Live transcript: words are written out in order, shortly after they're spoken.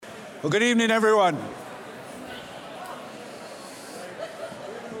Well, good evening, everyone.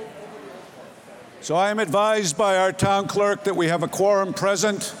 So I am advised by our town clerk that we have a quorum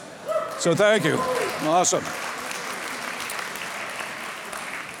present. So thank you. Awesome.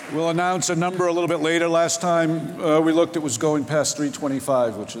 We'll announce a number a little bit later. Last time we looked, it was going past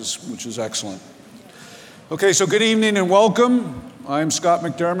 325, which is excellent. Okay, so good evening and welcome. I'm Scott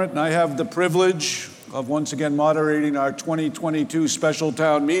McDermott, and I have the privilege of once again moderating our 2022 special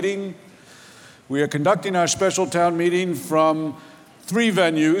town meeting. We are conducting our special town meeting from 3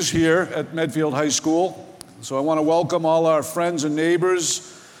 venues here at Medfield High School. So I want to welcome all our friends and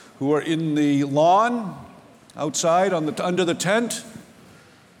neighbors who are in the lawn, outside, under the tent.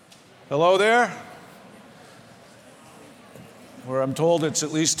 Hello there. Where I'm told it's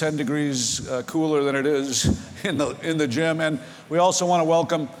at least 10 degrees cooler than it is in the gym. And we also want to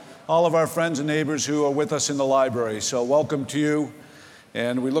welcome all of our friends and neighbors who are with us in the library. So welcome to you,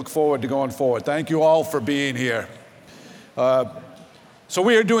 and we look forward to going forward. Thank you all for being here. So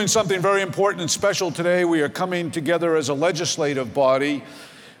we are doing something very important and special today. We are coming together as a legislative body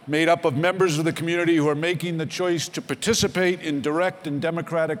made up of members of the community who are making the choice to participate in direct and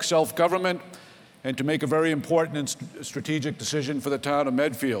democratic self-government and to make a very important and strategic decision for the town of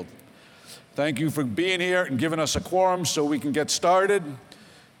Medfield. Thank you for being here and giving us a quorum so we can get started.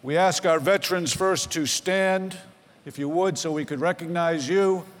 We ask our veterans first to stand, if you would, so we could recognize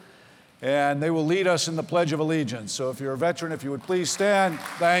you, and they will lead us in the Pledge of Allegiance. So if you're a veteran, if you would please stand,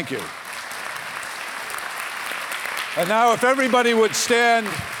 thank you. And now if everybody would stand,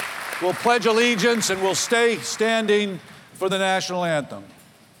 we'll pledge allegiance and we'll stay standing for the national anthem.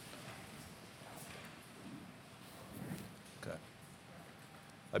 Okay.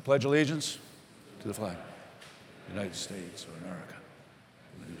 I pledge allegiance to the flag, United States of America.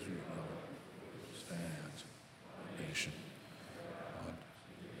 Stands a nation on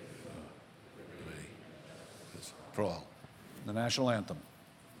liberty for all. The national anthem.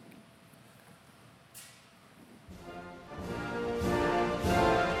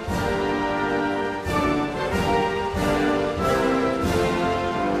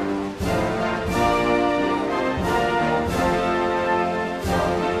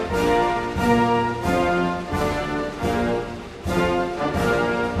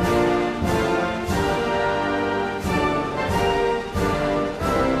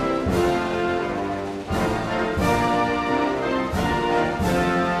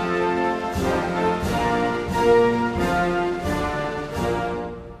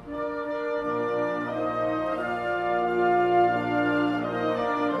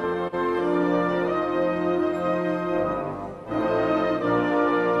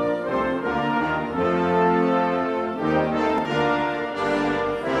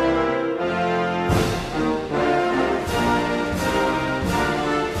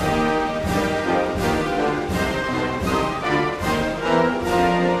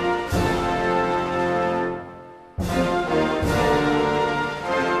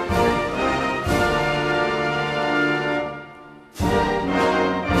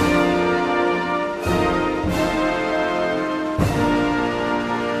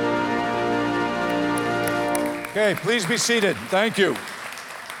 Okay, please be seated. Thank you. I'd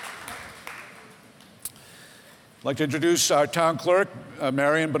like to introduce our town clerk,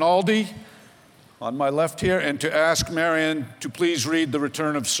 Marion Benaldi, on my left here, and to ask Marion to please read the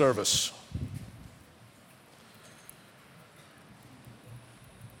return of service.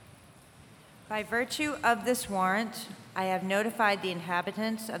 By virtue of this warrant, I have notified the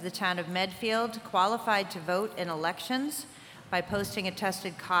inhabitants of the town of Medfield qualified to vote in elections by posting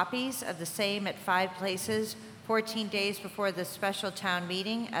attested copies of the same at 5 places 14 days before the special town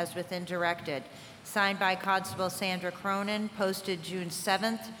meeting as within directed. Signed by Constable Sandra Cronin, posted June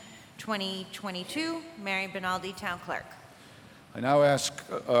 7th, 2022. Marion Benaldi, Town Clerk. I now ask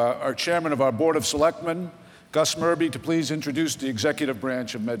our chairman of our Board of Selectmen, Gus Murby, to please introduce the executive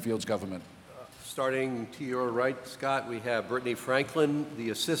branch of Medfield's government. Starting to your right, Scott, we have Brittany Franklin,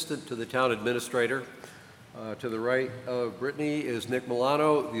 the assistant to the town administrator. To the right of Brittany is Nick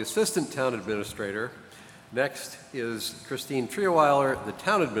Milano, the assistant town administrator. Next is Christine Trioweiler, the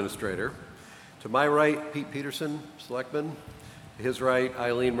town administrator. To my right, Pete Peterson, selectman. To his right,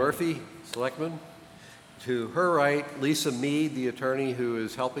 Eileen Murphy, selectman. To her right, Lisa Mead, the attorney who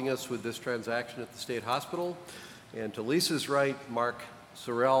is helping us with this transaction at the state hospital. And to Lisa's right, Mark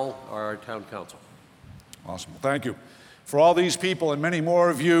Sorrell, our town council. Awesome. Thank you. For all these people and many more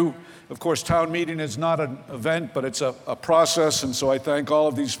of you, of course, town meeting is not an event, but it's a process, and so I thank all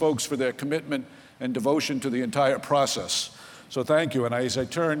of these folks for their commitment and devotion to the entire process. So thank you. And as I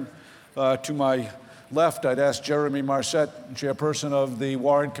turn to my left, I'd ask Jeremy Marcet, chairperson of the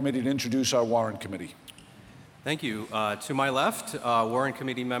Warrant Committee, to introduce our Warrant Committee. Thank you. To my left, Warrant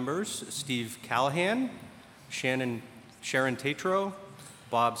Committee members Steve Callahan, Sharon Tatro,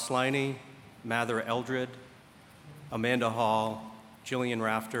 Bob Sliney, Mather Eldred, Amanda Hall, Jillian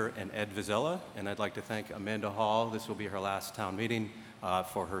Rafter, and Ed Vizella. And I'd like to thank Amanda Hall. This will be her last town meeting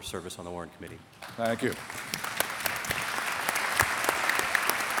for her service on the Warrant Committee. Thank you.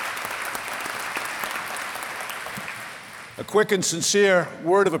 A quick and sincere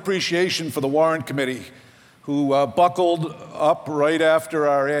word of appreciation for the Warrant Committee, who buckled up right after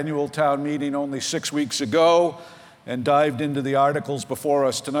our annual town meeting only 6 weeks ago and dived into the articles before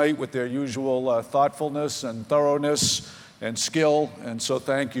us tonight with their usual thoughtfulness and thoroughness and skill. And so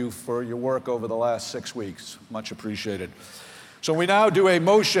thank you for your work over the last 6 weeks. Much appreciated. So we now do a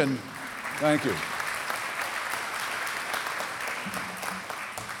motion. Thank you.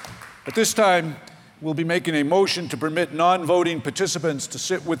 At this time, we'll be making a motion to permit non-voting participants to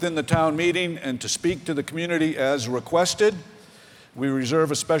sit within the town meeting and to speak to the community as requested. We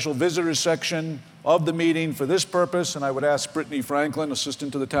reserve a special visitors section of the meeting for this purpose, and I would ask Brittany Franklin,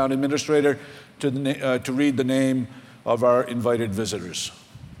 assistant to the town administrator, to read the name of our invited visitors.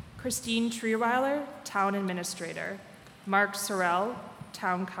 Christine Trierweiler, town administrator. Mark Sorrell,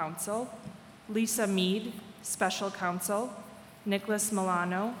 town council. Lisa Mead, special counsel. Nicholas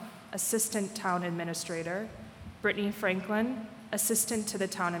Milano, assistant town administrator. Brittany Franklin, assistant to the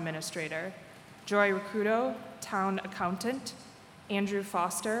town administrator. Joy Rakudo, town accountant. Andrew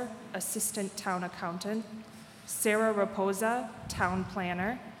Foster, assistant town accountant. Sarah Raposa, town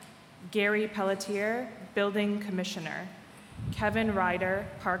planner. Gary Pelletier, building commissioner. Kevin Ryder,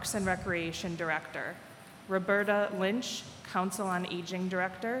 Parks and Recreation director. Roberta Lynch, council on aging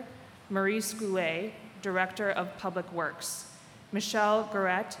director. Maurice Goulet, director of public works. Michelle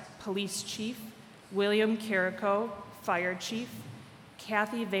Garrett, police chief. William Carrico, fire chief.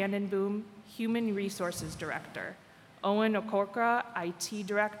 Kathy Vandenboom, human resources director. Owen Okorka, IT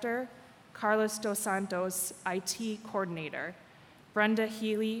director. Carlos Dos Santos, IT coordinator. Brenda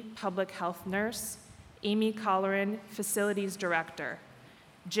Healy, public health nurse. Amy Colleran, facilities director.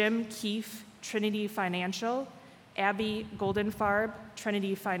 Jim Keefe, Trinity Financial. Abby Goldenfarb,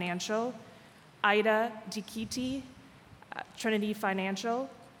 Trinity Financial. Ida Dikiti, Trinity Financial.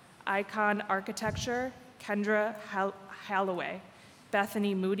 Icon Architecture, Kendra Halloway.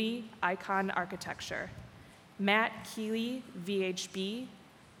 Bethany Moody, Icon Architecture. Matt Keeley, VHB.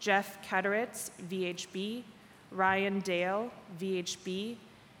 Jeff Ketteritz, VHB. Ryan Dale, VHB.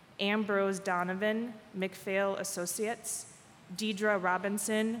 Ambrose Donovan, McPhail Associates. Deidre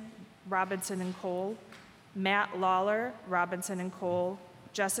Robinson, Robinson & Cole. Matt Lawler, Robinson & Cole.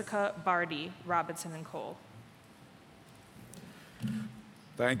 Jessica Barty, Robinson & Cole.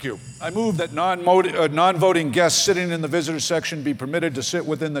 Thank you. I move that non-voting guests sitting in the visitors section be permitted to sit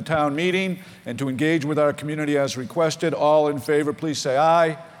within the town meeting and to engage with our community as requested. All in favor, please say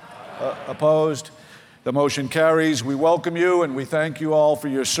aye. Opposed? The motion carries. We welcome you and we thank you all for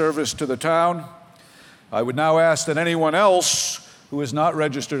your service to the town. I would now ask that anyone else who is not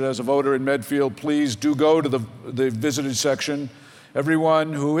registered as a voter in Medfield, please do go to the visitors section.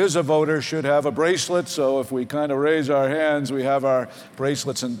 Everyone who is a voter should have a bracelet, so if we kind of raise our hands, we have our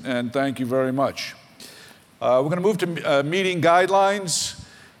bracelets, and thank you very much. We're going to move to meeting guidelines.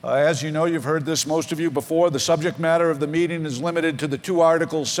 As you know, you've heard this, most of you, before. The subject matter of the meeting is limited to the 2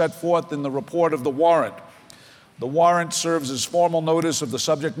 articles set forth in the report of the warrant. The warrant serves as formal notice of the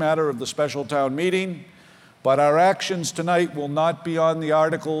subject matter of the special town meeting, but our actions tonight will not be on the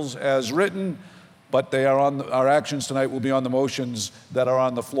articles as written, but our actions tonight will be on the motions that are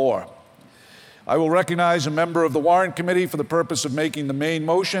on the floor. I will recognize a member of the Warrant Committee for the purpose of making the main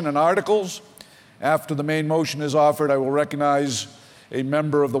motion and articles. After the main motion is offered, I will recognize a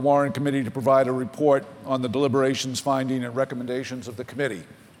member of the Warrant Committee to provide a report on the deliberations, finding, and recommendations of the committee.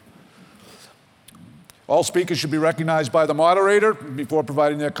 All speakers should be recognized by the moderator. Before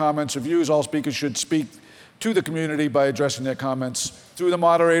providing their comments or views, all speakers should speak to the community by addressing their comments through the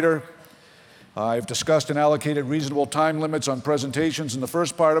moderator. I've discussed and allocated reasonable time limits on presentations in the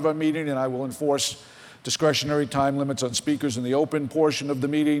first part of our meeting, and I will enforce discretionary time limits on speakers in the open portion of the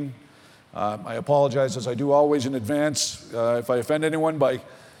meeting. I apologize, as I do always, in advance if I offend anyone by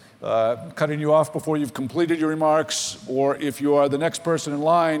cutting you off before you've completed your remarks, or if you are the next person in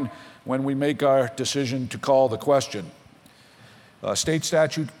line when we make our decision to call the question. State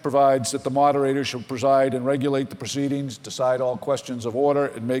statute provides that the moderator shall preside and regulate the proceedings, decide all questions of order,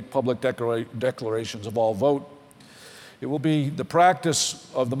 and make public declarations of all vote. It will be the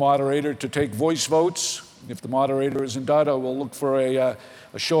practice of the moderator to take voice votes. If the moderator is in doubt, I will look for a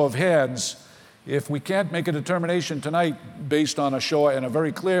show of hands If we can't make a determination tonight based on a show and a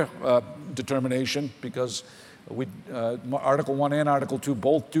very clear determination, because Article 1 and Article 2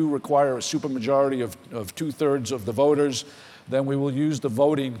 both do require a supermajority of 2/3 of the voters, then we will use the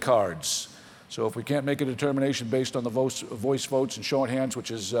voting cards. So if we can't make a determination based on the voice votes and show of hands, which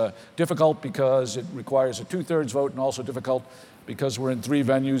is difficult because it requires a 2/3 vote, and also difficult because we're in 3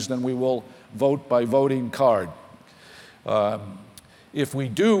 venues, then we will vote by voting card. If we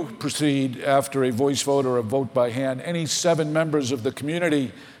do proceed after a voice vote or a vote by hand, any 7 members of the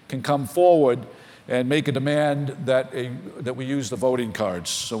community can come forward and make a demand that we use the voting cards.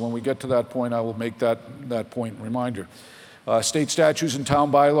 So when we get to that point, I will make that point reminder. State statutes and town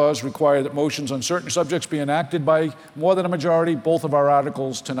bylaws require that motions on certain subjects be enacted by more than a majority. Both of our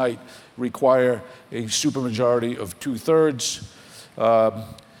articles tonight require a supermajority of 2/3.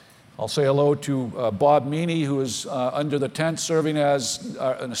 I'll say hello to Bob Meany, who is under the tent serving as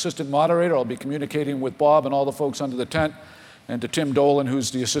an assistant moderator. I'll be communicating with Bob and all the folks under the tent, and to Tim Dolan, who's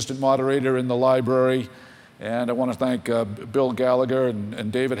the assistant moderator in the library. And I want to thank Bill Gallagher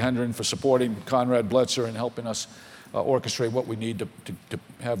and David Hendren for supporting Conrad Bletzer and helping us orchestrate what we need to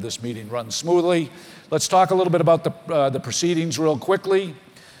have this meeting run smoothly. Let's talk a little bit about the proceedings real quickly.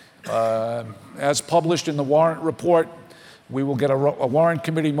 As published in the warrant report, we will get a warrant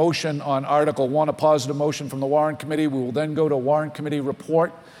committee motion on Article 1, a positive motion from the warrant committee. We will then go to a warrant committee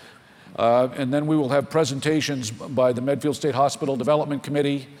report, and then we will have presentations by the Medfield State Hospital Development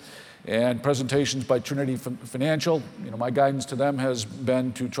Committee and presentations by Trinity Financial. My guidance to them has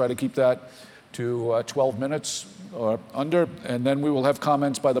been to try to keep that to 12 minutes or under, and then we will have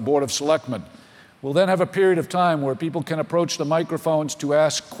comments by the Board of Selectmen. We'll then have a period of time where people can approach the microphones to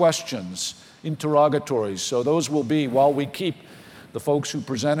ask questions, interrogatories. So those will be, while we keep the folks who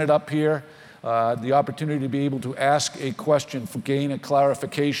presented up here, the opportunity to be able to ask a question, for gain a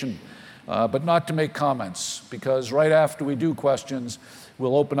clarification, but not to make comments, because right after we do questions,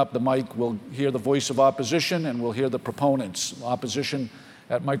 we'll open up the mic, we'll hear the voice of opposition, and we'll hear the proponents. Opposition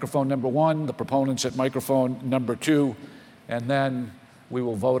at microphone number 1, the proponents at microphone number 2, and then we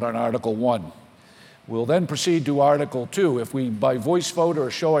will vote on Article 1. We'll then proceed to Article 2. If we, by voice vote or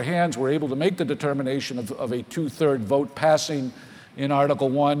a show of hands, we're able to make the determination of a 2/3 vote passing in Article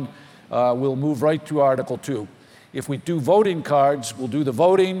 1, we'll move right to Article 2. If we do voting cards, we'll do the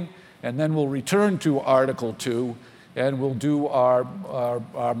voting, and then we'll return to Article 2, and we'll do our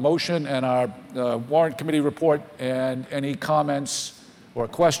motion and our warrant committee report and any comments or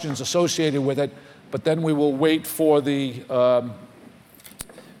questions associated with it, but then we will wait for the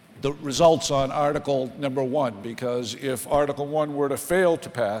results on Article number 1, because if Article 1 were to fail to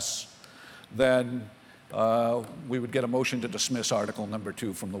pass, then we would get a motion to dismiss Article number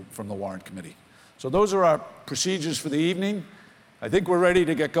 2 from the warrant committee. So those are our procedures for the evening. I think we're ready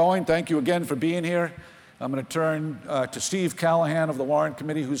to get going. Thank you again for being here. I'm going to turn to Steve Callahan of the warrant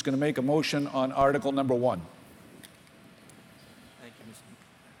committee, who's going to make a motion on Article number 1.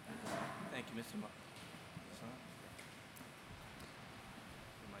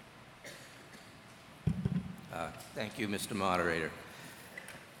 Thank you, Mr. Moderator.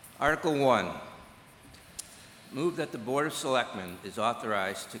 Article 1, move that the Board of Selectmen is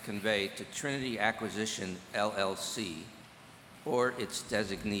authorized to convey to Trinity Acquisition, LLC, or its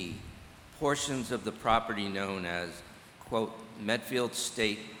designee, portions of the property known as, quote, Medfield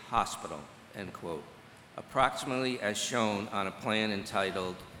State Hospital, end quote, approximately as shown on a plan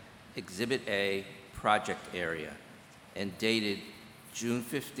entitled Exhibit A, Project Area, and dated June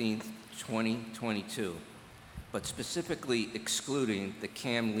 15th, 2022, but specifically excluding the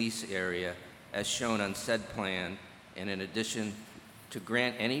CAM lease area as shown on said plan, and in addition to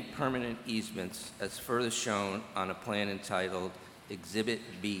grant any permanent easements as further shown on a plan entitled Exhibit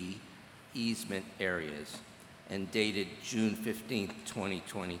B, Easement Areas, and dated June 15th,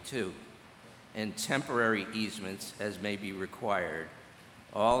 2022, and temporary easements as may be required,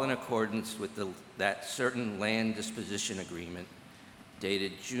 all in accordance with that certain land disposition agreement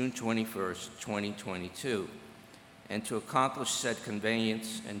dated June 21st, 2022, and to accomplish said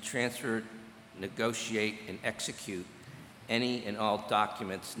conveyance and transfer, negotiate, and execute any and all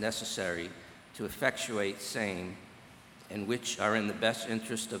documents necessary to effectuate same and which are in the best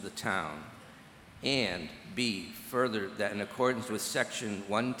interest of the town, and B, further, that in accordance with Section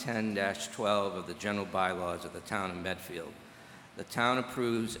 110-12 of the general bylaws of the town of Medfield, the town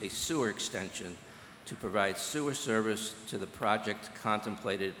approves a sewer extension to provide sewer service to the project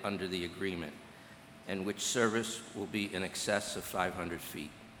contemplated under the agreement, and which service will be in excess of 500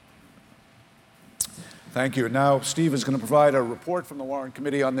 feet. Thank you. Now, Steve is going to provide a report from the warrant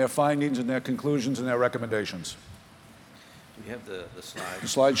committee on their findings and their conclusions and their recommendations. We have the The slide.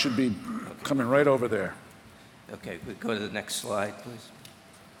 slide should be coming right over there. Okay, we go to the next slide, please.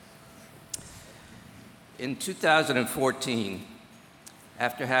 In 2014,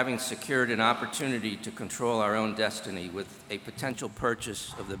 after having secured an opportunity to control our own destiny with a potential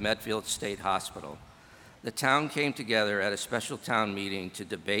purchase of the Medfield State Hospital, the town came together at a special town meeting to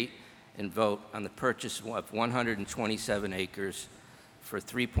debate and vote on the purchase of 127 acres for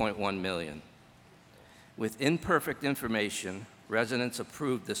 $3.1 million. With imperfect information, residents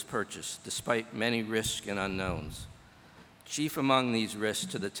approved this purchase despite many risks and unknowns. Chief among these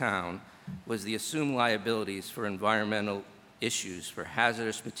risks to the town was the assumed liabilities for environmental issues for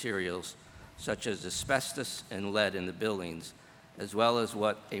hazardous materials such as asbestos and lead in the buildings, as well as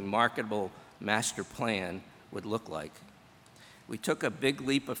what a marketable master plan would look like. We took a big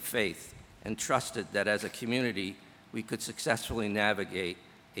leap of faith and trusted that as a community we could successfully navigate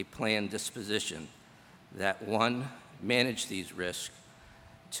a planned disposition that, one, managed these risks,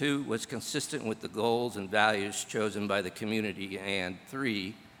 two, was consistent with the goals and values chosen by the community, and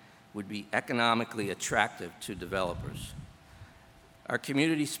three, would be economically attractive to developers. Our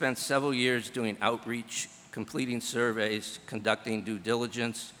community spent several years doing outreach, completing surveys, conducting due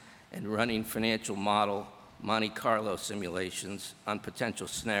diligence, and running financial model Monte Carlo simulations on potential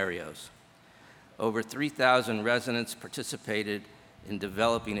scenarios. Over 3,000 residents participated in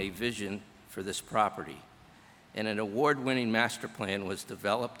developing a vision for this property, and an award-winning master plan was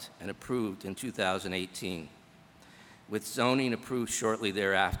developed and approved in 2018, with zoning approved shortly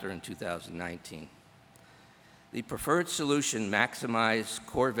thereafter in 2019. The preferred solution maximized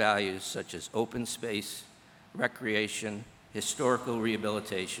core values such as open space, recreation, historical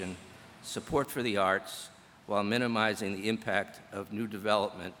rehabilitation, support for the arts, while minimizing the impact of new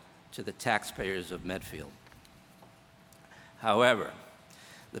development to the taxpayers of Medfield. However,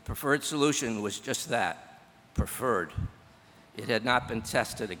 the preferred solution was just that, preferred. It had not been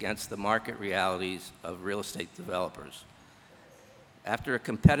tested against the market realities of real estate developers. After a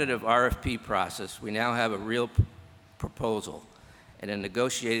competitive RFP process, we now have a real proposal and a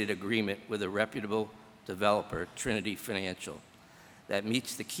negotiated agreement with a reputable developer, Trinity Financial, that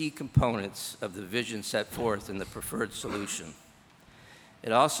meets the key components of the vision set forth in the preferred solution.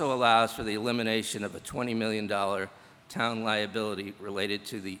 It also allows for the elimination of a $20 million town liability related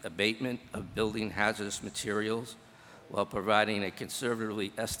to the abatement of building hazardous materials, while providing a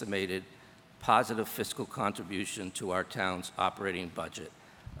conservatively estimated positive fiscal contribution to our town's operating budget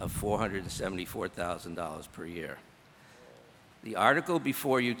of $474,000 per year. The article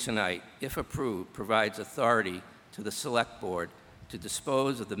before you tonight, if approved, provides authority to the Select Board to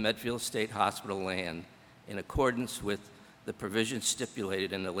dispose of the Medfield State Hospital land in accordance with the provisions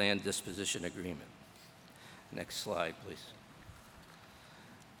stipulated in the land disposition agreement. Next slide, please.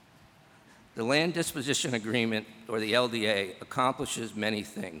 The land disposition agreement, or the LDA, accomplishes many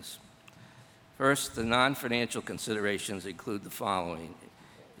things. First, the non-financial considerations include the following.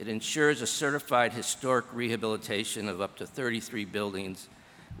 It ensures a certified historic rehabilitation of up to 33 buildings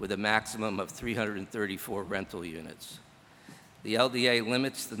with a maximum of 334 rental units. The LDA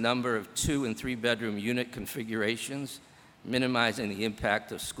limits the number of 2- and 3-bedroom unit configurations, minimizing the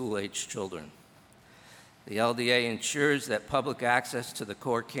impact of school-aged children. The LDA ensures that public access to the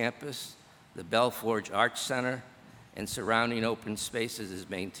core campus, the Belle Forge Arts Center, and surrounding open spaces is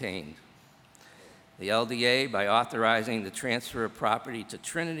maintained. The LDA, by authorizing the transfer of property to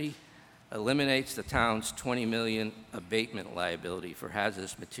Trinity, eliminates the town's $20 million abatement liability for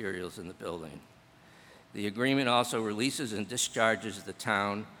hazardous materials in the building. The agreement also releases and discharges the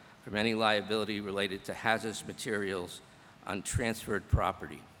town from any liability related to hazardous materials on transferred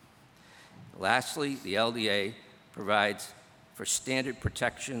property. Lastly, the LDA provides for standard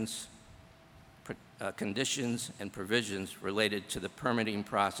protections, conditions, and provisions related to the permitting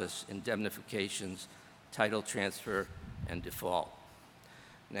process, indemnifications, title transfer, and default.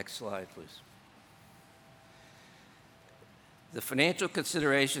 Next slide, please. The financial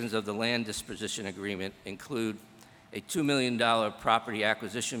considerations of the land disposition agreement include a $2 million property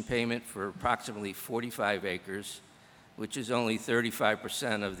acquisition payment for approximately 45 acres, which is only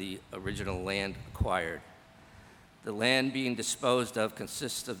 35% of the original land acquired. The land being disposed of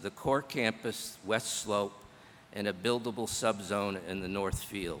consists of the core campus, west slope, and a buildable subzone in the north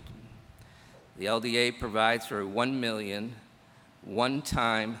field. The LDA provides for a $1 million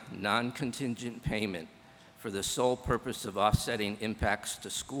one-time non-contingent payment for the sole purpose of offsetting impacts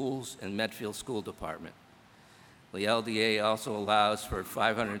to schools and Medfield School Department. The LDA also allows for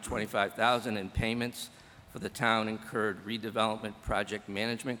 $525,000 in payments for the town incurred redevelopment project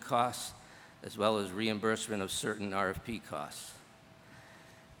management costs, as well as reimbursement of certain RFP costs.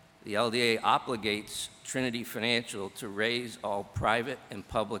 The LDA obligates Trinity Financial to raise all private and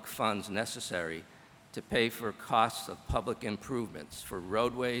public funds necessary to pay for costs of public improvements for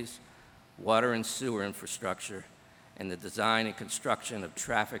roadways, water and sewer infrastructure, and the design and construction of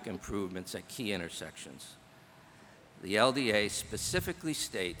traffic improvements at key intersections. The LDA specifically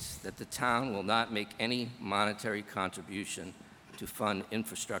states that the town will not make any monetary contribution to fund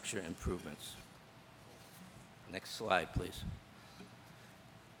infrastructure improvements. Next slide, please.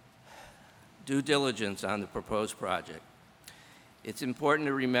 Due diligence on the proposed project. It's important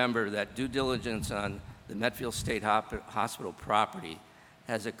to remember that due diligence on the Medfield State Hospital property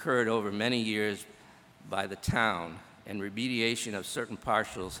has occurred over many years by the town, and remediation of certain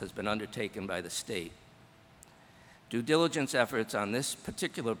parcels has been undertaken by the state. Due diligence efforts on this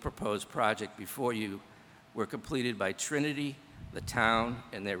particular proposed project before you were completed by Trinity, the town,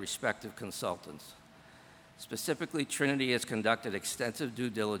 and their respective consultants. Specifically, Trinity has conducted extensive due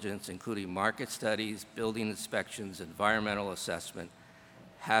diligence, including market studies, building inspections, environmental assessment,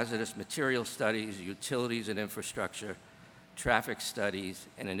 hazardous material studies, utilities and infrastructure, traffic studies,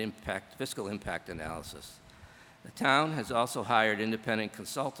 and an fiscal impact analysis. The town has also hired independent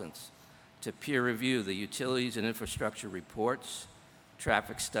consultants to peer review the utilities and infrastructure reports,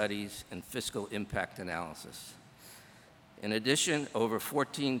 traffic studies, and fiscal impact analysis. In addition, over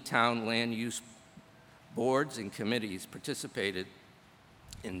 14 town land use boards and committees participated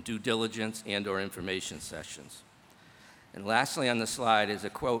in due diligence and/or information sessions. And lastly on the slide is a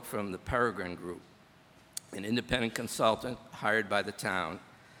quote from the Peregrine Group, an independent consultant hired by the town,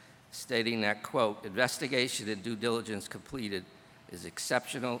 stating that, quote, "Investigation and due diligence completed is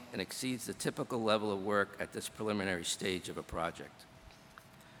exceptional and exceeds the typical level of work at this preliminary stage of a project."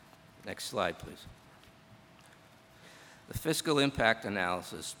 Next slide, please. The fiscal impact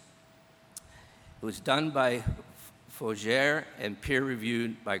analysis. It was done by Fougere and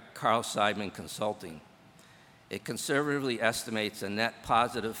peer-reviewed by Carl Seidman Consulting. It conservatively estimates a net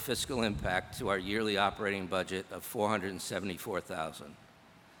positive fiscal impact to our yearly operating budget of $474,000.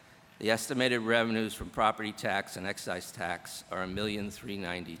 The estimated revenues from property tax and excise tax are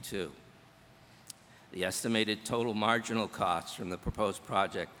 $1,392,000. The estimated total marginal costs from the proposed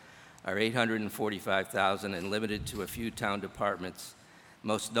project are $845,000 and limited to a few town departments,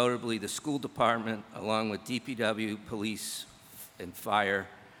 most notably the school department, along with DPW, police, and fire.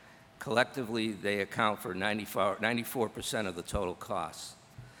 Collectively, they account for 94% of the total costs.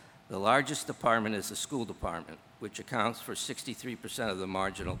 The largest department is the school department, which accounts for 63% of the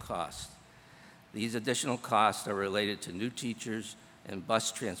marginal cost. These additional costs are related to new teachers and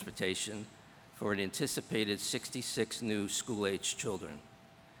bus transportation for an anticipated 66 new school-age children.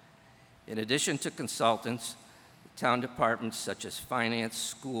 In addition to consultants, town departments such as finance,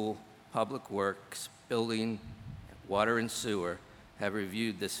 school, public works, building, water, and sewer have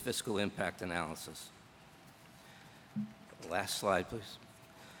reviewed this fiscal impact analysis. Last slide, please.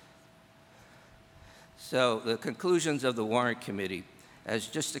 So the conclusions of the Warrant Committee, as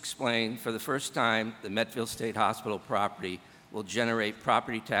just explained, for the first time, the Medfield State Hospital property will generate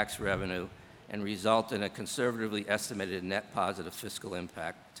property tax revenue and result in a conservatively estimated net positive fiscal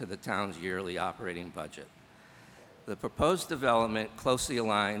impact to the town's yearly operating budget. The proposed development closely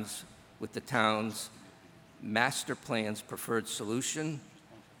aligns with the town's master plan's preferred solution,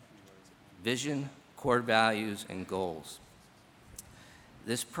 vision, core values, and goals.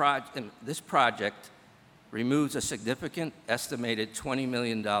 This project removes a significant estimated $20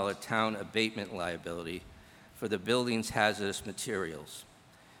 million town abatement liability for the building's hazardous materials.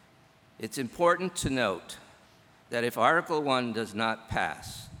 It's important to note that if Article 1 does not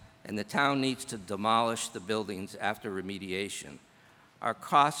pass and the town needs to demolish the buildings after remediation, our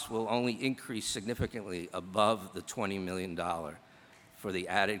costs will only increase significantly above the $20 million for the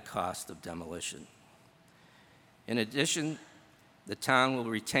added cost of demolition. In addition, the town will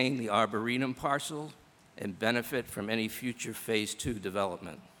retain the Arboretum parcel and benefit from any future Phase 2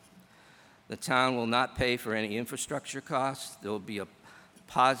 development. The town will not pay for any infrastructure costs. There will be a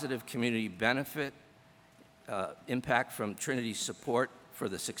positive community benefit impact from Trinity's support for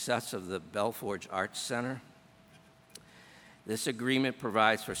the success of the Belforge Arts Center. This agreement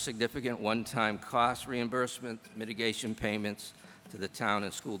provides for significant one-time cost reimbursement, mitigation payments to the town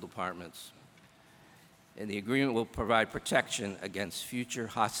and school departments. And the agreement will provide protection against future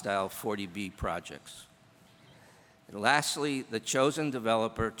hostile 40B projects. And lastly, the chosen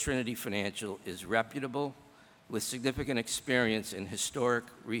developer, Trinity Financial, is reputable with significant experience in historic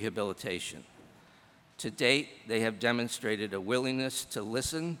rehabilitation. To date, they have demonstrated a willingness to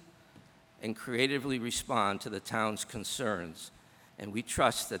listen and creatively respond to the town's concerns, and we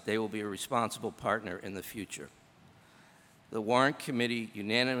trust that they will be a responsible partner in the future. The Warrant Committee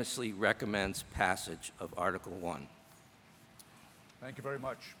unanimously recommends passage of Article 1. Thank you very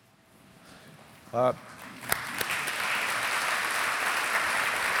much. Todd.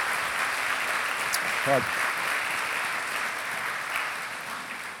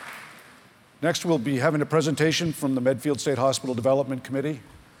 Next, we'll be having a presentation from the Medfield State Hospital Development Committee.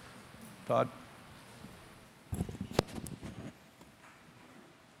 Todd.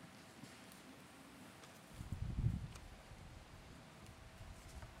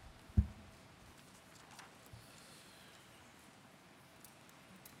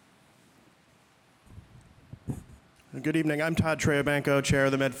 Good evening. I'm Todd Treobanco, Chair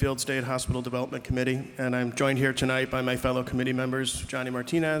of the Medfield State Hospital Development Committee, and I'm joined here tonight by my fellow committee members, Johnny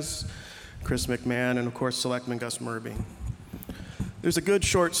Martinez, Chris McMahon, and of course, Selectman Gus Murby. There's a good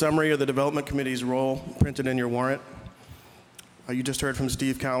short summary of the Development Committee's role printed in your warrant. You just heard from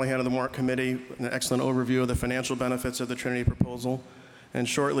Steve Callahan of the Warrant Committee, an excellent overview of the financial benefits of the Trinity proposal, and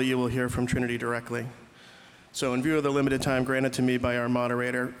shortly you will hear from Trinity directly. So in view of the limited time granted to me by our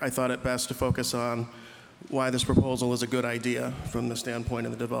moderator, I thought it best to focus on why this proposal is a good idea from the standpoint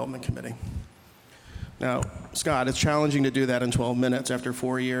of the Development Committee. Now, Scott, it's challenging to do that in 12 minutes after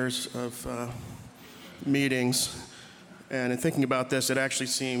 4 years of meetings. And in thinking about this, it actually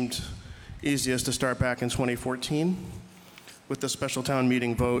seemed easiest to start back in 2014 with the special town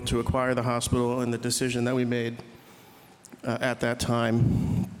meeting vote to acquire the hospital and the decision that we made at that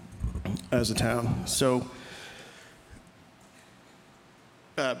time as a town. So,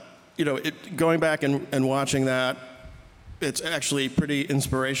 going back and watching that, it's actually pretty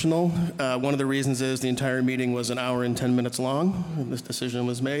inspirational. One of the reasons is the entire meeting was an hour and 10 minutes long when this decision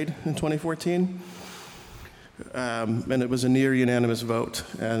was made in 2014. And it was a near unanimous vote.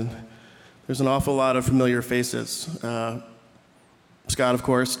 And there's an awful lot of familiar faces. Scott, of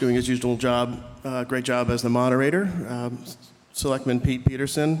course, doing his usual job, great job as the moderator. Selectman Pete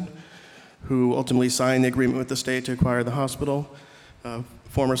Peterson, who ultimately signed the agreement with the state to acquire the hospital.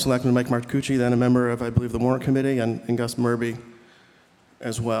 Former Selectman Mike Martucci, then a member of, I believe, the Warrant Committee, and Gus Murby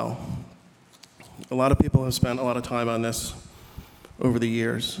as well. A lot of people have spent a lot of time on this over the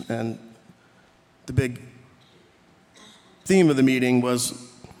years, and the big theme of the meeting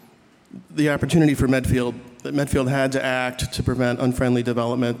was the opportunity for Medfield, that Medfield had to act to prevent unfriendly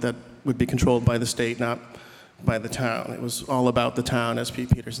development that would be controlled by the state, not by the town. It was all about the town, as Pete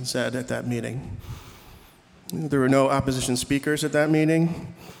Peterson said at that meeting. There were no opposition speakers at that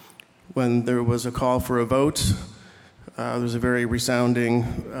meeting. When there was a call for a vote, there was a very resounding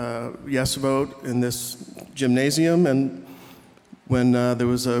yes vote in this gymnasium. And when there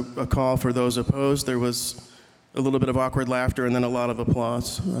was a call for those opposed, there was a little bit of awkward laughter and then a lot of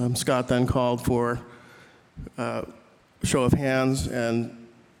applause. Scott then called for a show of hands, and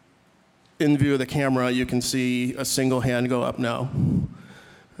in view of the camera, you can see a single hand go up no.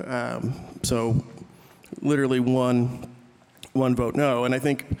 So literally one vote no. And I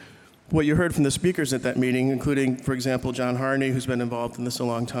think what you heard from the speakers at that meeting, including, for example, John Harney, who's been involved in this a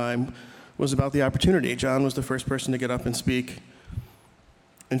long time, was about the opportunity. John was the first person to get up and speak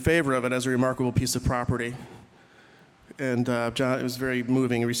in favor of it as a remarkable piece of property. And John, it was very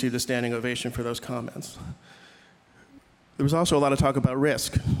moving. He received a standing ovation for those comments. There was also a lot of talk about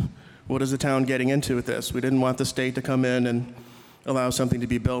risk. What is the town getting into with this? We didn't want the state to come in and allow something to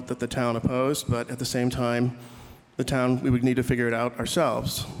be built that the town opposed, but at the same time, we would need to figure it out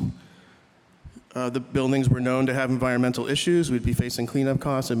ourselves. The buildings were known to have environmental issues. We'd be facing cleanup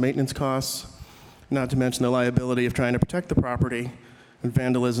costs and maintenance costs, not to mention the liability of trying to protect the property and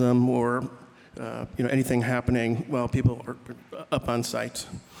vandalism or anything happening while people are up on site.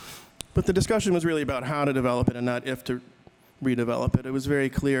 But the discussion was really about how to develop it and not if to redevelop it. It was very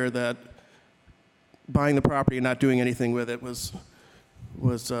clear that buying the property and not doing anything with it was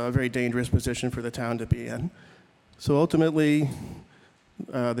a very dangerous position for the town to be in. So ultimately,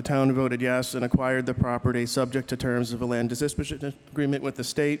 the town voted yes and acquired the property subject to terms of a land disposition agreement with the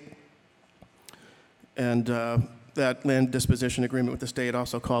state. And that land disposition agreement with the state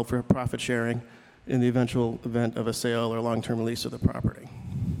also called for profit sharing in the eventual event of a sale or long-term lease of the property.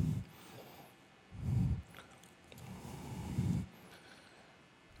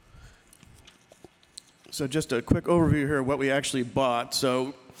 So just a quick overview here of what we actually bought.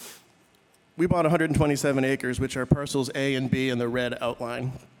 So we bought 127 acres, which are parcels A and B in the red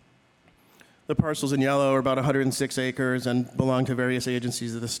outline. The parcels in yellow are about 106 acres and belong to various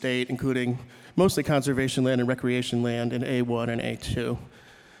agencies of the state, including mostly conservation land and recreation land in A1 and A2,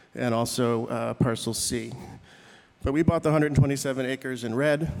 and also parcel C. But we bought the 127 acres in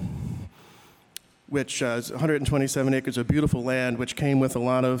red, which is 127 acres of beautiful land, which came with a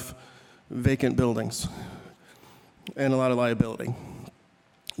lot of vacant buildings. and a lot of liability,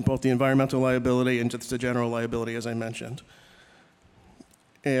 both the environmental liability and just the general liability, as I mentioned.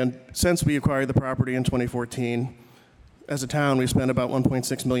 And since we acquired the property in 2014, as a town, we spent about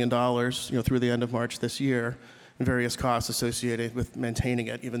 $1.6 million, through the end of March this year, in various costs associated with maintaining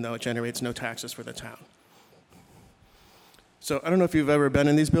it, even though it generates no taxes for the town. So I don't know if you've ever been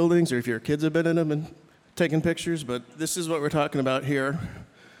in these buildings or if your kids have been in them and taken pictures, but this is what we're talking about here,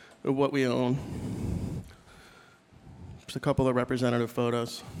 of what we own. Just a couple of representative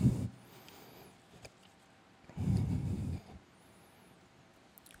photos.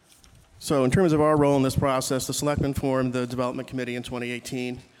 So in terms of our role in this process, the Selectmen formed the Development Committee in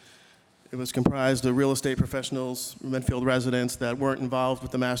 2018. It was comprised of real estate professionals, Medfield residents that weren't involved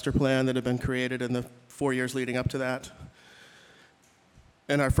with the master plan that had been created in the 4 years leading up to that.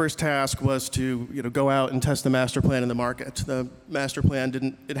 And our first task was to go out and test the master plan in the market. The master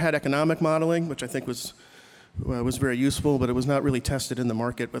plan it had economic modeling, which I think was very useful, but it was not really tested in the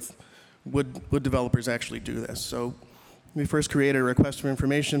market with would developers actually do this. So we first created a request for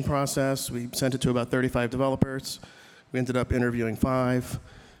information process. We sent it to about 35 developers. We ended up interviewing 5.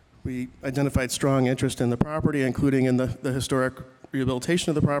 We identified strong interest in the property, including in the historic rehabilitation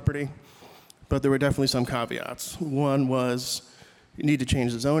of the property, but there were definitely some caveats. One was you need to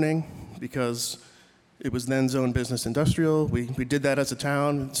change the zoning because it was then zoned business industrial. We did that as a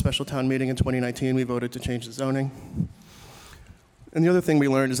town, special town meeting in 2019, we voted to change the zoning. And the other thing we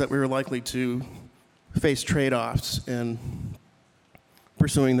learned is that we were likely to face trade-offs in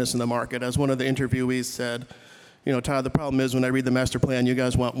pursuing this in the market. As one of the interviewees said, Todd, the problem is when I read the master plan, you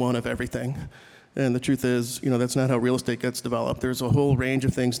guys want one of everything. And the truth is, that's not how real estate gets developed. There's a whole range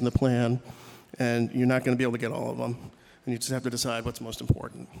of things in the plan, and you're not going to be able to get all of them. And you just have to decide what's most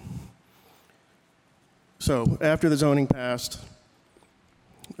important. So after the zoning passed,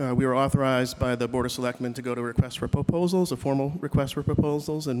 we were authorized by the Board of Selectmen to go to request for proposals, a formal request for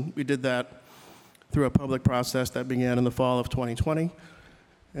proposals, and we did that through a public process that began in the fall of 2020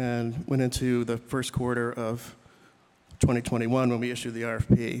 and went into the first quarter of 2021 when we issued the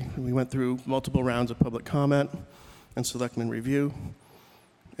RFP. We went through multiple rounds of public comment and Selectmen review,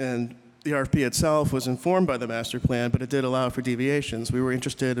 and the RFP itself was informed by the master plan, but it did allow for deviations. We were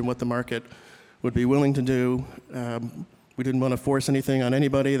interested in what the market would be willing to do. We didn't want to force anything on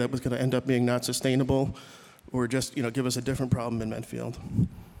anybody that was going to end up being not sustainable or just give us a different problem in Medfield.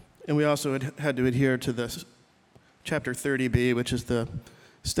 And we also had to adhere to this Chapter 30B, which is the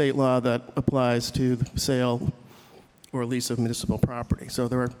state law that applies to the sale or lease of municipal property. So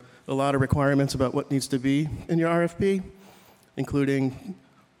there are a lot of requirements about what needs to be in your RFP, including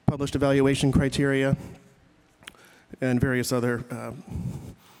published evaluation criteria and various other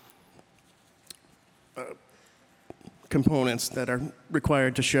components that are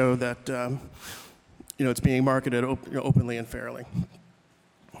required to show that it's being marketed openly and fairly.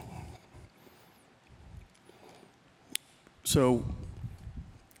 So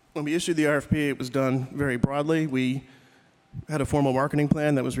when we issued the RFP, it was done very broadly. We had a formal marketing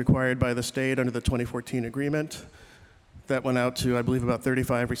plan that was required by the state under the 2014 agreement. That went out to, I believe, about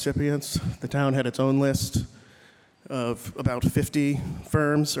 35 recipients. The town had its own list of about 50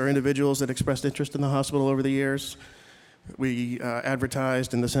 firms or individuals that expressed interest in the hospital over the years. We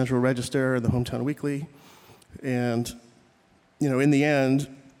advertised in the Central Register and the Hometown Weekly. And, in the end,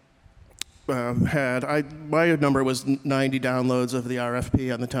 my number was 90 downloads of the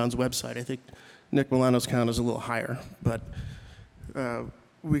RFP on the town's website. I think Nick Milano's count is a little higher, but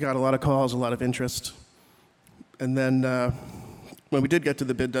we got a lot of calls, a lot of interest. And then when we did get to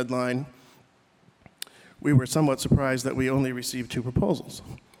the bid deadline, we were somewhat surprised that we only received 2 proposals.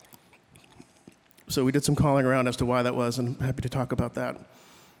 So we did some calling around as to why that was, and I'm happy to talk about that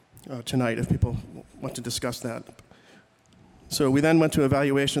tonight if people want to discuss that. So we then went to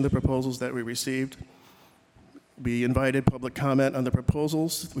evaluation of the proposals that we received. We invited public comment on the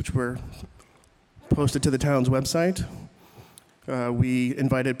proposals, which were posted to the town's website. We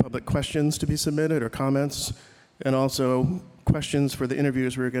invited public questions to be submitted or comments, and also questions for the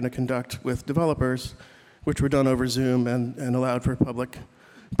interviews we were going to conduct with developers, which were done over Zoom and allowed for public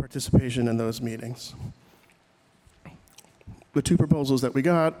participation in those meetings. The 2 proposals that we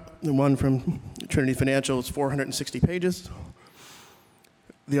got, the one from Trinity Financial is 460 pages.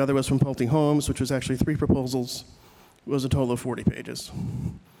 The other was from Pulte Homes, which was actually 3 proposals. It was a total of 40 pages.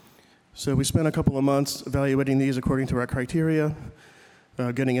 So we spent a couple of months evaluating these according to our criteria,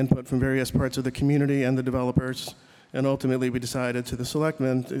 getting input from various parts of the community and the developers, and ultimately we decided to the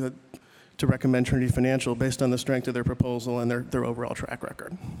selectmen to recommend Trinity Financial based on the strength of their proposal and their overall track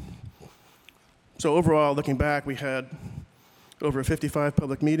record. So overall, looking back, we had over 55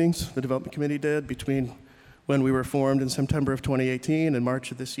 public meetings the Development Committee did between when we were formed in September of 2018 and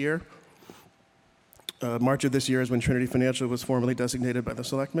March of this year. March of this year is when Trinity Financial was formally designated by the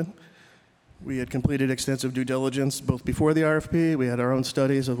Selectmen. We had completed extensive due diligence both before the RFP. We had our own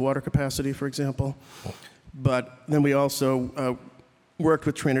studies of water capacity, for example. But then we also worked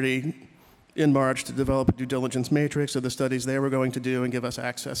with Trinity in March to develop a due diligence matrix of the studies they were going to do and give us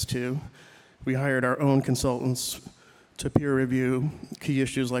access to. We hired our own consultants to peer review key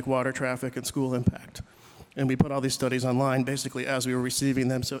issues like water traffic and school impact. And we put all these studies online basically as we were receiving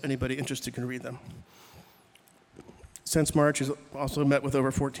them so anybody interested can read them. Since March, he's also met with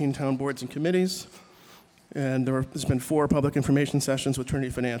over 14 town boards and committees, and there's been 4 public information sessions with Trinity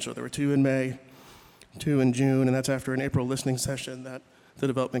Financial. There were 2 in May, 2 in June, and that's after an April listening session that the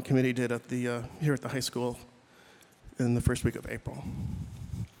development committee did at here at the high school in the first week of April.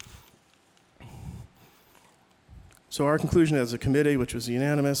 So our conclusion as a committee, which was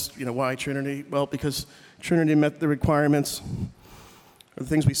unanimous, why Trinity? Well, because Trinity met the requirements, or the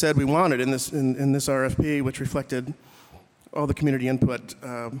things we said we wanted in this RFP, which reflected all the community input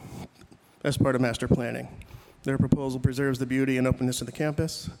as part of master planning. Their proposal preserves the beauty and openness of the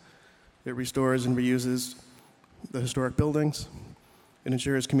campus. It restores and reuses the historic buildings. It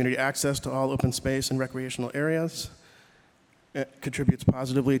ensures community access to all open space and recreational areas. It contributes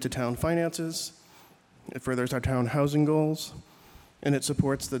positively to town finances. It furthers our town housing goals. And it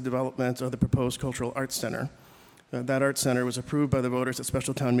supports the development of the proposed Cultural Arts Center. That Arts Center was approved by the voters at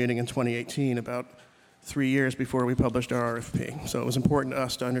special town meeting in 2018, about 3 years before we published our RFP. So it was important to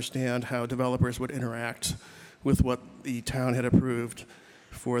us to understand how developers would interact with what the town had approved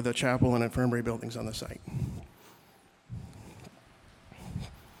for the chapel and infirmary buildings on the site.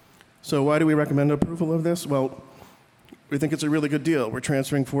 So why do we recommend approval of this? Well, we think it's a really good deal. We're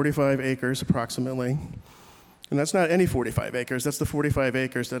transferring 45 acres approximately. And that's not any 45 acres. That's the 45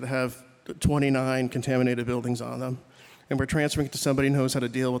 acres that have 29 contaminated buildings on them. And we're transferring it to somebody who knows how to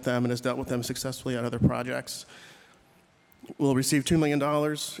deal with them and has dealt with them successfully on other projects. We'll receive $2 million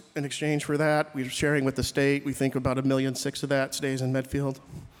in exchange for that. We're sharing with the state. We think about $1.6 million of that stays in Medfield.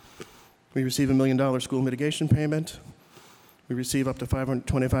 We receive $1 million school mitigation payment. We receive up to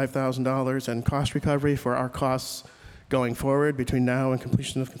 $525,000 in cost recovery for our costs going forward between now and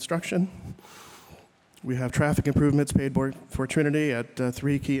completion of construction. We have traffic improvements paid for Trinity at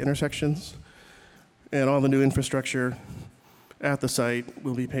 3 key intersections. And all the new infrastructure at the site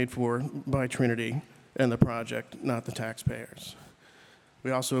will be paid for by Trinity and the project, not the taxpayers.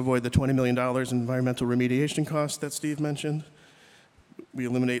 We also avoid the $20 million in environmental remediation costs that Steve mentioned. We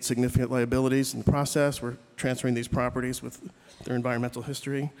eliminate significant liabilities in the process. We're transferring these properties with their environmental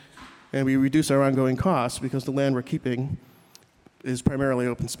history. And we reduce our ongoing costs because the land we're keeping is primarily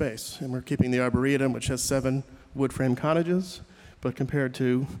open space. And we're keeping the Arboretum, which has 7 wood frame cottages, but compared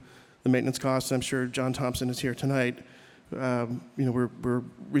to the maintenance costs, I'm sure John Thompson is here tonight, we're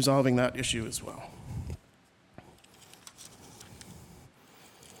resolving that issue as well.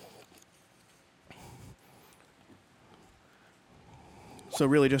 So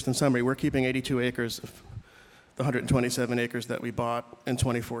really, just in summary, we're keeping 82 acres of the 127 acres that we bought in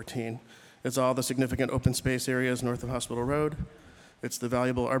 2014. It's all the significant open space areas north of Hospital Road. It's the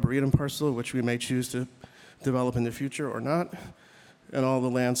valuable Arboretum parcel, which we may choose to develop in the future or not, and all the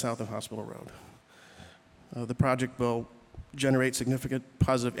land south of Hospital Road. The project will generate significant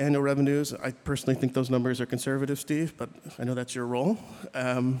positive annual revenues. I personally think those numbers are conservative, Steve, but I know that's your role.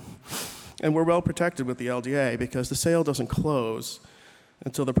 And we're well protected with the LDA because the sale doesn't close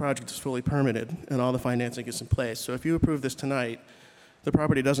until the project is fully permitted and all the financing is in place. So if you approve this tonight, the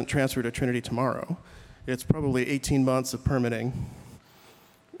property doesn't transfer to Trinity tomorrow. It's probably 18 months of permitting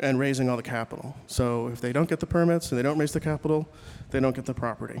and raising all the capital. So if they don't get the permits and they don't raise the capital, they don't get the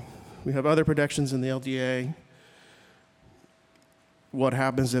property. We have other protections in the LDA. What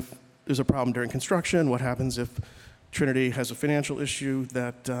happens if there's a problem during construction? What happens if Trinity has a financial issue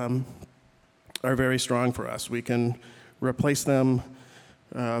that are very strong for us? We can replace them.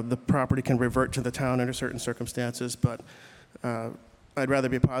 The property can revert to the town under certain circumstances, but I'd rather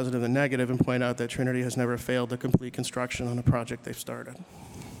be positive than negative and point out that Trinity has never failed to complete construction on a project they've started.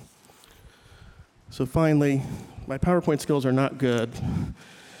 So finally, my PowerPoint skills are not good,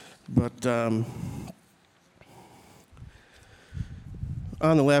 but on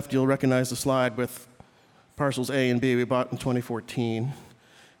the left, you'll recognize the slide with parcels A and B we bought in 2014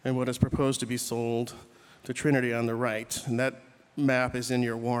 and what is proposed to be sold to Trinity on the right. And that map is in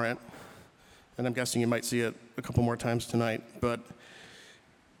your warrant, and I'm guessing you might see it a couple more times tonight. But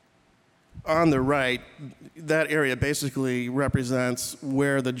on the right, that area basically represents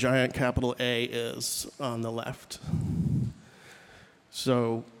where the giant capital A is on the left.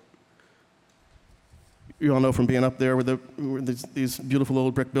 So you all know from being up there where these beautiful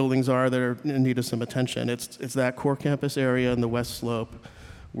old brick buildings are that are in need of some attention. It's that core campus area and the west slope.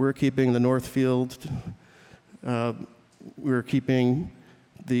 We're keeping the Northfield, we're keeping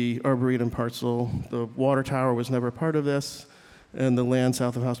the Arboretum parcel. The water tower was never part of this, and the land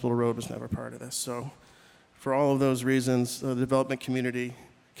south of Hospital Road was never part of this. So for all of those reasons, the Development Committee,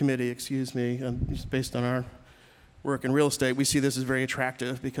 and just based on our work in real estate, we see this as very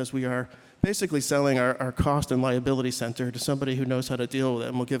attractive because we are basically selling our cost and liability center to somebody who knows how to deal with it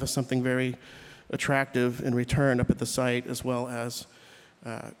and will give us something very attractive in return up at the site, as well as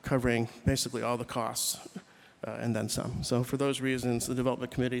covering basically all the costs and then some. So for those reasons, the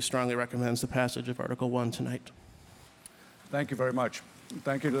Development Committee strongly recommends the passage of Article 1 tonight. Thank you very much.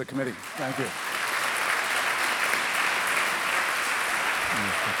 Thank you to the committee. Thank you.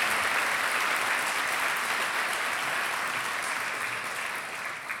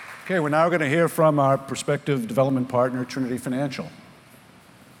 Okay, we're now going to hear from our prospective development partner, Trinity Financial.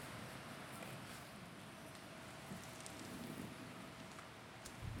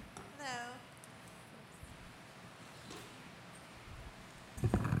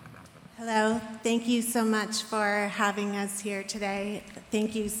 Hello. Thank you so much for having us here today.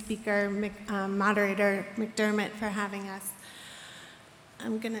 Thank you, Moderator McDermott, for having us.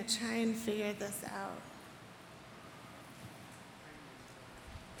 I'm going to try and figure this out.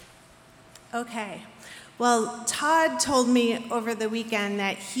 Okay. Well, Todd told me over the weekend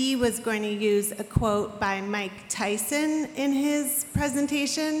that he was going to use a quote by Mike Tyson in his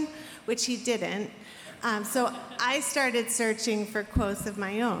presentation, which he didn't. So I started searching for quotes of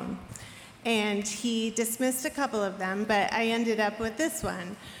my own. And he dismissed a couple of them, but I ended up with this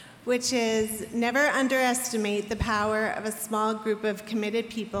one, which is, never underestimate the power of a small group of committed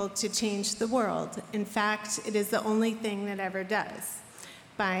people to change the world. In fact, it is the only thing that ever does,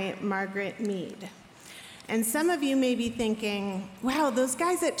 by Margaret Mead. And some of you may be thinking, wow, those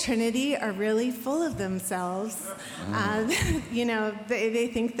guys at Trinity are really full of themselves. They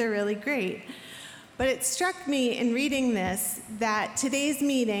think they're really great. But it struck me in reading this that today's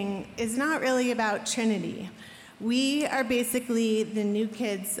meeting is not really about Trinity. We are basically the new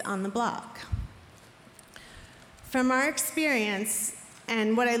kids on the block. From our experience,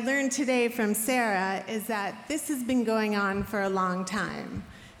 and what I learned today from Sarah, is that this has been going on for a long time.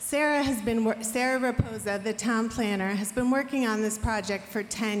 Sarah Raposa, the town planner, has been working on this project for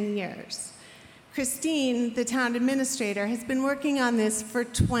 10 years. Christine, the town administrator, has been working on this for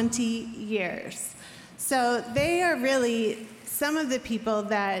 20 years. So they are really some of the people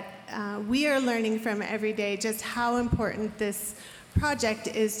that we are learning from every day just how important this project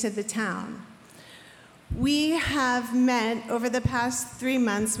is to the town. We have met over the past 3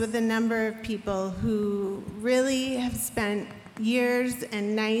 months with a number of people who really have spent years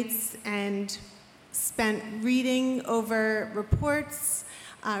and nights and spent reading over reports,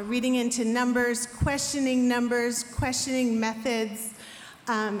 reading into numbers, questioning methods.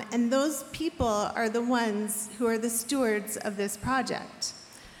 And those people are the ones who are the stewards of this project.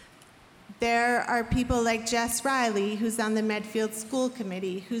 There are people like Jess Riley, who's on the Medfield School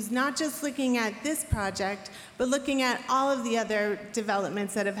Committee, who's not just looking at this project, but looking at all of the other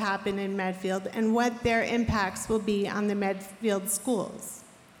developments that have happened in Medfield and what their impacts will be on the Medfield schools.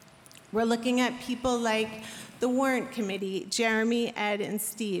 We're looking at people like the Warrant Committee, Jeremy, Ed, and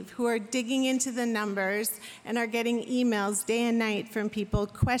Steve, who are digging into the numbers and are getting emails day and night from people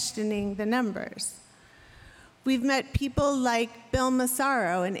questioning the numbers. We've met people like Bill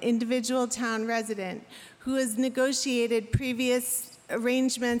Massaro, an individual town resident, who has negotiated previous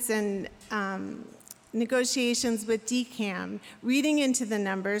arrangements and negotiations with DCAM, reading into the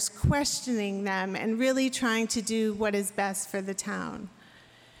numbers, questioning them, and really trying to do what is best for the town.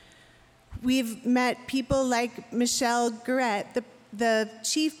 We've met people like Michelle Garrett, the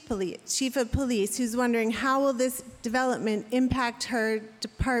chief of police, who's wondering how will this development impact her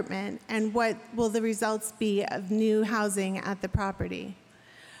department and what will the results be of new housing at the property.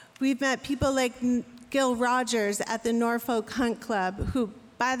 We've met people like Gil Rogers at the Norfolk Hunt Club, who,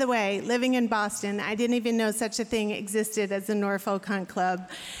 by the way, living in Boston, I didn't even know such a thing existed as a Norfolk Hunt Club.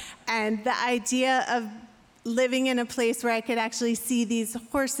 And the idea of living in a place where I could actually see these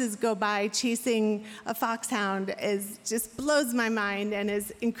horses go by chasing a foxhound just blows my mind and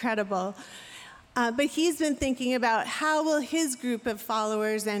is incredible. But he's been thinking about how will his group of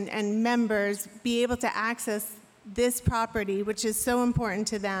followers and members be able to access this property, which is so important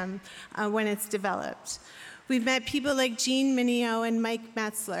to them when it's developed. We've met people like Jean Mineo and Mike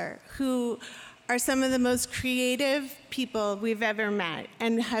Metzler, who are some of the most creative people we've ever met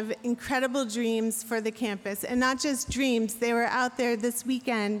and have incredible dreams for the campus. And not just dreams, they were out there this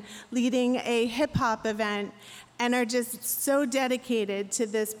weekend leading a hip hop event and are just so dedicated to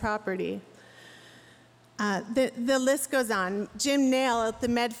this property. The list goes on. Jim Nail at the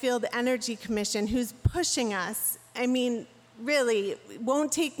Medfield Energy Commission, who's pushing us, I mean, really,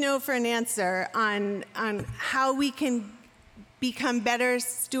 won't take no for an answer on how we can become better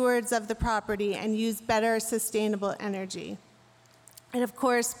stewards of the property and use better sustainable energy. And of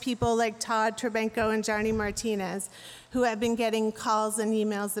course, people like Todd Trebenko and Johnny Martinez, who have been getting calls and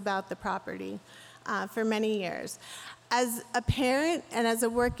emails about the property for many years. As a parent and as a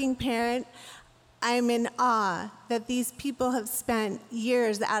working parent, I'm in awe that these people have spent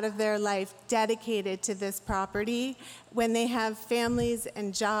years out of their life dedicated to this property when they have families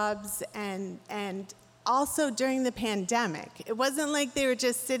and jobs and also during the pandemic. It wasn't like they were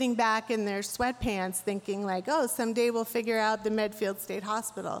just sitting back in their sweatpants thinking like, oh, someday we'll figure out the Medfield State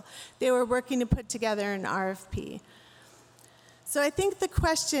Hospital. They were working to put together an RFP. So I think the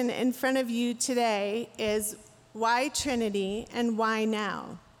question in front of you today is why Trinity and why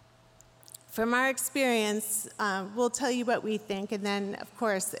now? From our experience, we'll tell you what we think, and then, of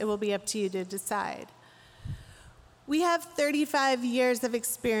course, it will be up to you to decide. We have 35 years of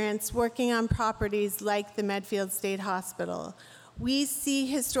experience working on properties like the Medfield State Hospital. We see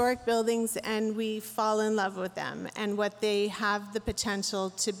historic buildings and we fall in love with them and what they have the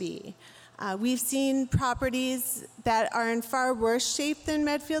potential to be. We've seen properties that are in far worse shape than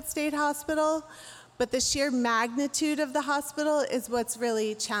Medfield State Hospital, but the sheer magnitude of the hospital is what's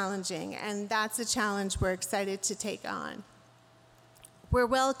really challenging, and that's a challenge we're excited to take on. We're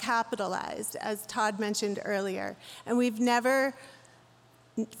well capitalized, as Todd mentioned earlier, and we've never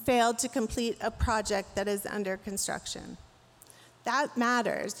failed to complete a project that is under construction. That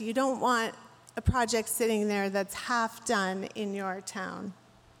matters. You don't want a project sitting there that's half done in your town.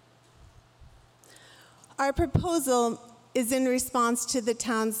 Our proposal is in response to the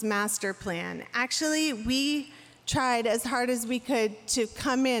town's master plan. Actually, we tried as hard as we could to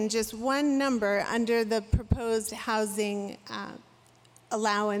come in just one number under the proposed housing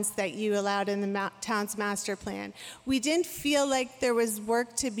allowance that you allowed in the town's master plan. We didn't feel like there was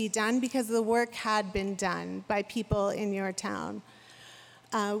work to be done because the work had been done by people in your town.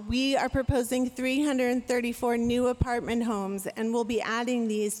 We are proposing 334 new apartment homes, and we'll be adding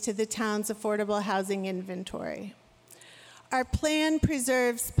these to the town's affordable housing inventory. Our plan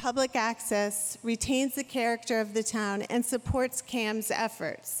preserves public access, retains the character of the town, and supports CAM's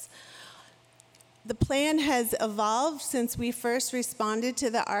efforts. The plan has evolved since we first responded to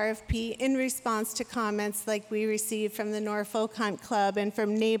the RFP in response to comments like we received from the Norfolk Hunt Club and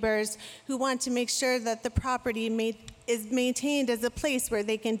from neighbors who want to make sure that the property is maintained as a place where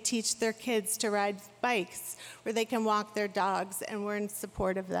they can teach their kids to ride bikes, where they can walk their dogs, and we're in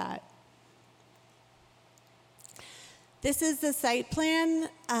support of that. This is the site plan.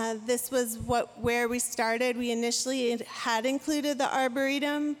 This was where we started. We initially had included the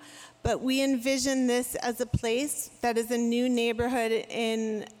Arboretum, but we envision this as a place that is a new neighborhood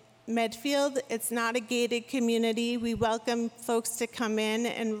in Medfield. It's not a gated community. We welcome folks to come in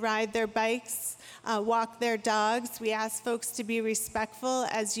and ride their bikes, walk their dogs. We ask folks to be respectful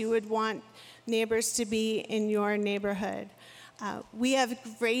as you would want neighbors to be in your neighborhood. We have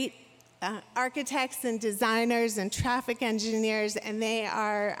great architects and designers and traffic engineers, and they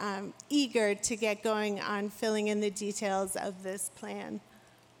are eager to get going on filling in the details of this plan.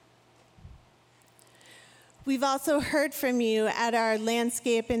 We've also heard from you at our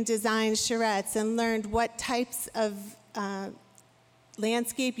landscape and design charrettes and learned what types of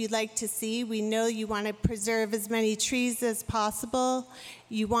landscape you'd like to see. We know you want to preserve as many trees as possible.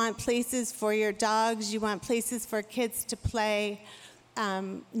 You want places for your dogs. You want places for kids to play.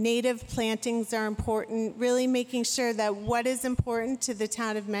 Native plantings are important, really making sure that what is important to the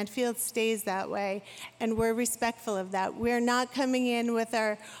town of Medfield stays that way, and we're respectful of that. We're not coming in with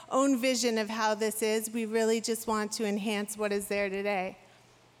our own vision of how this is. We really just want to enhance what is there today.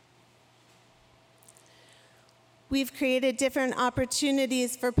 We've created different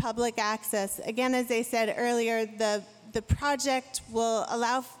opportunities for public access. Again, as I said earlier, the project will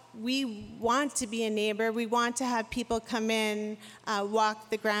allow. We want to be a neighbor. We want to have people come in, walk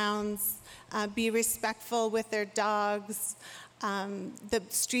the grounds, be respectful with their dogs. The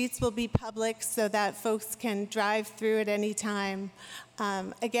streets will be public so that folks can drive through at any time.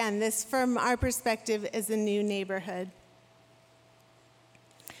 Again, this, from our perspective, is a new neighborhood.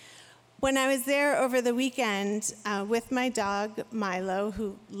 When I was there over the weekend with my dog, Milo,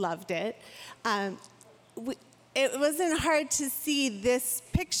 who loved it, it wasn't hard to see this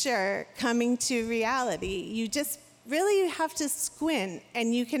picture coming to reality. You just really have to squint,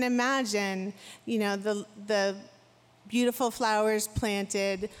 and you can imagine, the beautiful flowers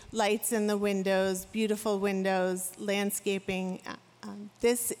planted, lights in the windows, beautiful windows, landscaping.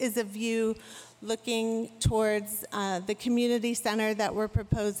 This is a view looking towards the community center that we're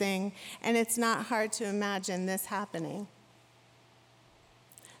proposing, and it's not hard to imagine this happening.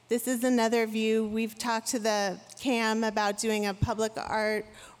 This is another view. We've talked to the CAM about doing a public art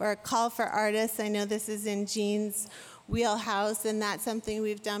or a call for artists. I know this is in Jean's wheelhouse, and that's something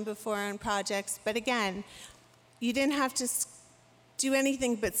we've done before on projects. But again, you didn't have to do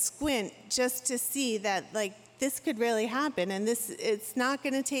anything but squint just to see that, this could really happen. And it's not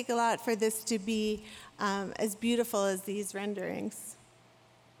going to take a lot for this to be as beautiful as these renderings.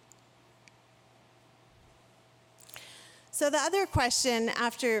 So the other question,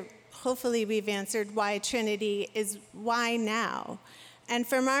 after hopefully we've answered why Trinity, is why now? And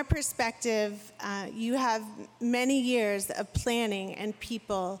from our perspective, you have many years of planning and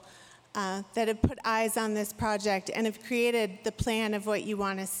people that have put eyes on this project and have created the plan of what you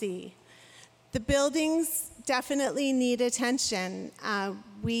want to see. The buildings definitely need attention.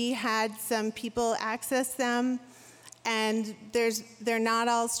 We had some people access them, and they're not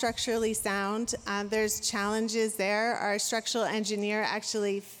all structurally sound. There's challenges there. Our structural engineer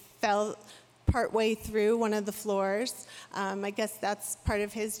actually fell partway through one of the floors. I guess that's part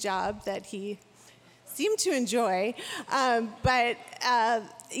of his job that he seemed to enjoy. But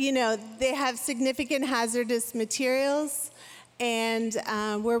they have significant hazardous materials, and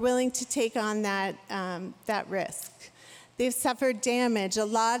we're willing to take on that risk. They've suffered damage.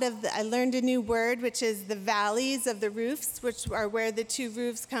 I learned a new word, which is the valleys of the roofs, which are where the two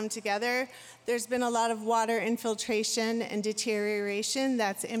roofs come together. There's been a lot of water infiltration and deterioration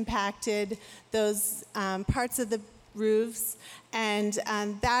that's impacted those parts of the roofs, and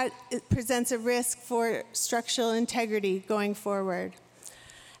that presents a risk for structural integrity going forward.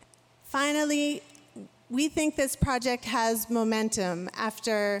 Finally, we think this project has momentum.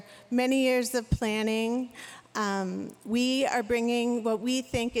 After many years of planning, we are bringing what we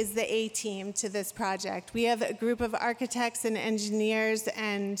think is the A-team to this project. We have a group of architects and engineers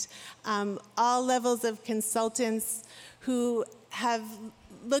and all levels of consultants who have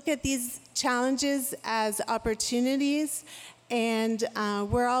looked at these challenges as opportunities, and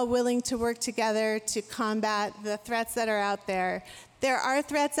we're all willing to work together to combat the threats that are out there. There are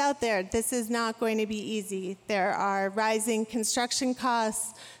threats out there. This is not going to be easy. There are rising construction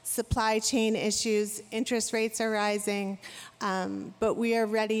costs, supply chain issues, interest rates are rising, but we are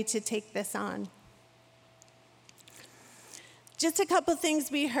ready to take this on. Just a couple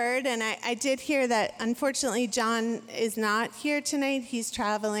things we heard, and I did hear that unfortunately John is not here tonight. He's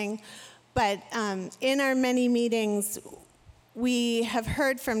traveling, but in our many meetings, we have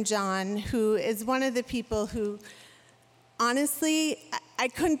heard from John, who is one of the people who, honestly, I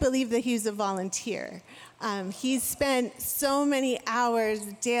couldn't believe that he was a volunteer. He's spent so many hours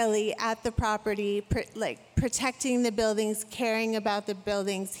daily at the property, protecting the buildings, caring about the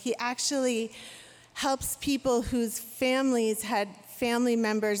buildings. He actually helps people whose families had family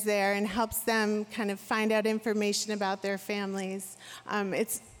members there and helps them kind of find out information about their families.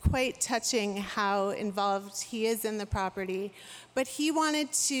 It's quite touching how involved he is in the property. But he wanted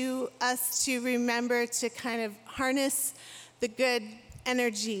us to remember to kind of harness the good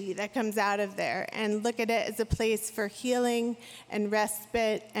energy that comes out of there and look at it as a place for healing and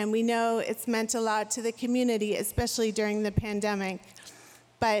respite. And we know it's meant a lot to the community, especially during the pandemic.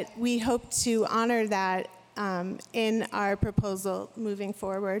 But we hope to honor that in our proposal moving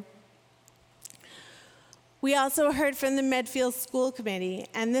forward. We also heard from the Medfield School Committee,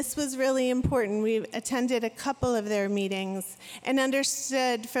 and this was really important. We attended a couple of their meetings and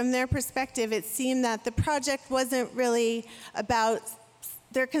understood from their perspective, it seemed that the project wasn't really about,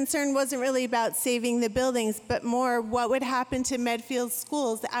 their concern wasn't really about saving the buildings, but more what would happen to Medfield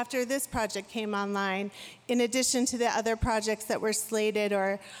schools after this project came online, in addition to the other projects that were slated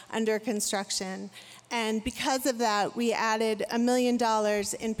or under construction. And because of that, we added $1 million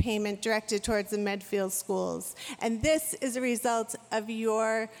in payment directed towards the Medfield schools. And this is a result of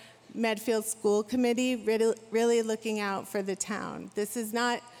your Medfield School Committee really looking out for the town. This is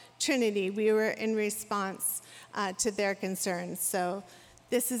not Trinity. We were in response to their concerns. So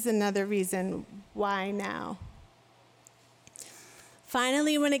this is another reason why now.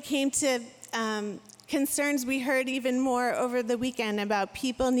 Finally, when it came to concerns, we heard even more over the weekend about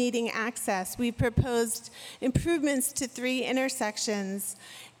people needing access. We proposed improvements to 3 intersections,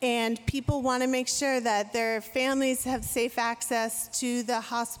 And people want to make sure that their families have safe access to the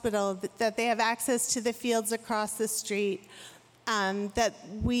hospital, that they have access to the fields across the street, that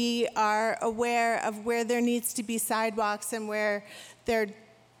we are aware of where there needs to be sidewalks and where there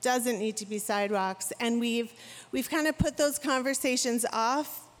doesn't need to be sidewalks. And we've kind of put those conversations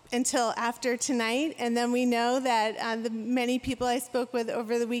off until after tonight, and then we know that the many people I spoke with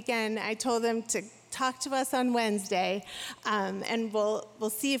over the weekend, I told them to talk to us on Wednesday, and we'll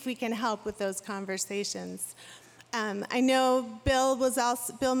see if we can help with those conversations. I know Bill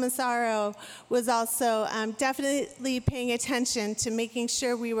Massaro was also definitely paying attention to making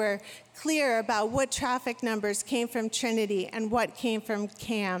sure we were clear about what traffic numbers came from Trinity and what came from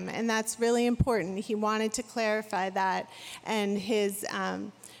CAM, and that's really important. He wanted to clarify that, and his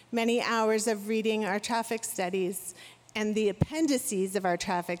many hours of reading our traffic studies and the appendices of our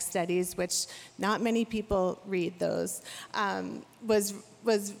traffic studies, which not many people read those,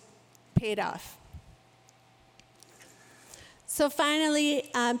 was paid off. So finally,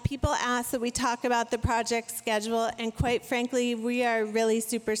 people ask that we talk about the project schedule, and quite frankly, we are really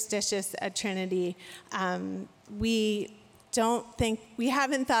superstitious at Trinity. We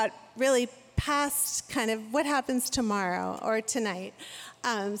haven't thought really past kind of what happens tomorrow or tonight.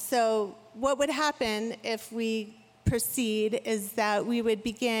 So what would happen if we proceed is that we would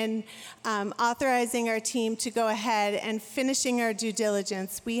begin authorizing our team to go ahead and finishing our due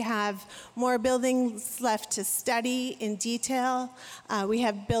diligence. We have more buildings left to study in detail. We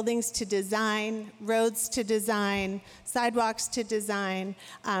have buildings to design, roads to design, sidewalks to design.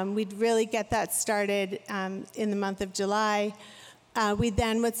 We'd really get that started in the month of July. We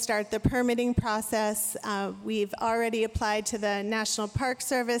then would start the permitting process. We've already applied to the National Park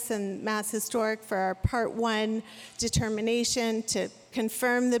Service and Mass Historic for our Part 1 determination to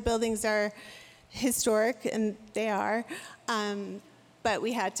confirm the buildings are historic, and they are. But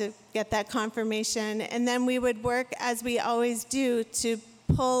we had to get that confirmation. And then we would work, as we always do, to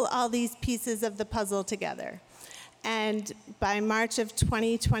pull all these pieces of the puzzle together. And by March of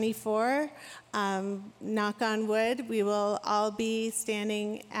 2024, knock on wood, we will all be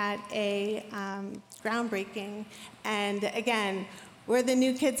standing at a groundbreaking. And again, we're the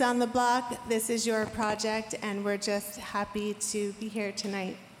new kids on the block. This is your project, and we're just happy to be here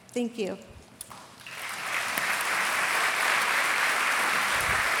tonight. Thank you.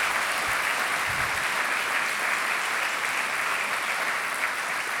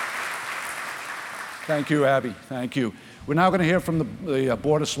 Thank you, Abby. Thank you. We're now going to hear from the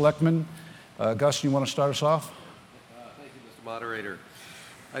Board of Selectmen. Gus, you want to start us off? Thank you, Mr. Moderator.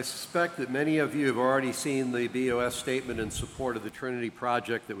 I suspect that many of you have already seen the BOS statement in support of the Trinity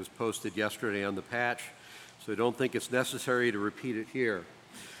project that was posted yesterday on the patch, so I don't think it's necessary to repeat it here.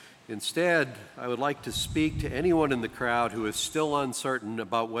 Instead, I would like to speak to anyone in the crowd who is still uncertain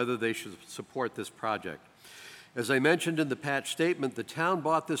about whether they should support this project. As I mentioned in the patch statement, the town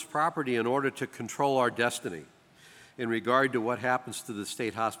bought this property in order to control our destiny. In regard to what happens to the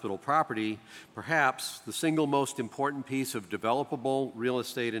state hospital property, perhaps the single most important piece of developable real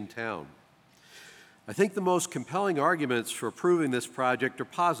estate in town. I think the most compelling arguments for approving this project are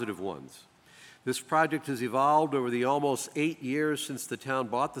positive ones. This project has evolved over the almost 8 years since the town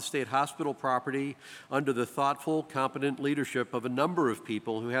bought the state hospital property under the thoughtful, competent leadership of a number of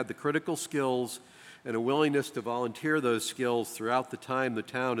people who had the critical skills and a willingness to volunteer those skills throughout the time the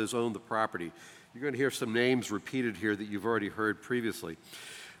town has owned the property. You're going to hear some names repeated here that you've already heard previously,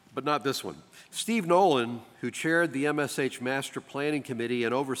 but not this one. Steve Nolan, who chaired the MSH Master Planning Committee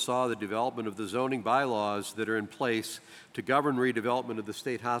and oversaw the development of the zoning bylaws that are in place to govern redevelopment of the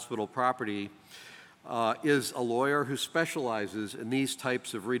state hospital property, is a lawyer who specializes in these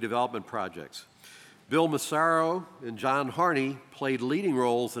types of redevelopment projects. Bill Massaro and John Harney played leading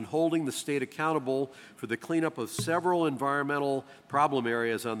roles in holding the state accountable for the cleanup of several environmental problem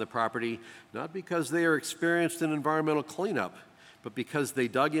areas on the property, not because they are experienced in environmental cleanup, but because they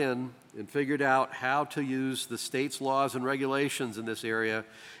dug in and figured out how to use the state's laws and regulations in this area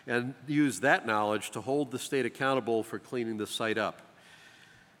and use that knowledge to hold the state accountable for cleaning the site up.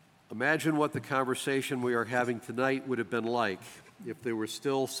 Imagine what the conversation we are having tonight would have been like if there were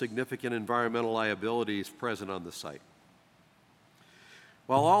still significant environmental liabilities present on the site.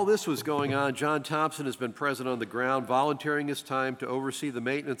 While all this was going on, John Thompson has been present on the ground, volunteering his time to oversee the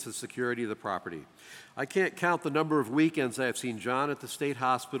maintenance and security of the property. I can't count the number of weekends I have seen John at the state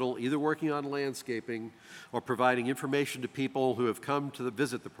hospital, either working on landscaping or providing information to people who have come to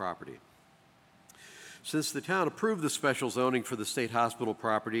visit the property. Since the town approved the special zoning for the state hospital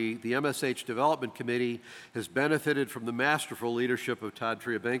property, the MSH Development Committee has benefited from the masterful leadership of Todd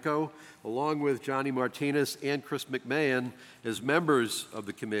Triabenko, along with Johnny Martinez and Chris McMahon as members of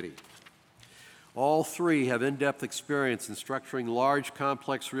the committee. All three have in-depth experience in structuring large,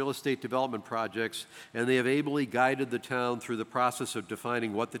 complex real estate development projects, and they have ably guided the town through the process of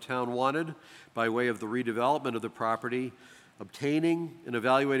defining what the town wanted by way of the redevelopment of the property, obtaining and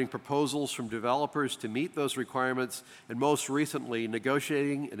evaluating proposals from developers to meet those requirements, and most recently,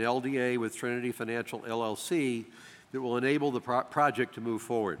 negotiating an LDA with Trinity Financial LLC that will enable the project to move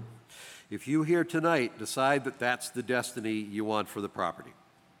forward. If you here tonight decide that that's the destiny you want for the property.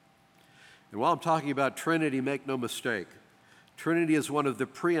 And while I'm talking about Trinity, make no mistake, Trinity is one of the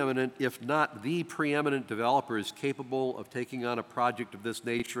preeminent, if not the preeminent developers capable of taking on a project of this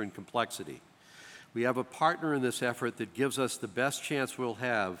nature and complexity. We have a partner in this effort that gives us the best chance we'll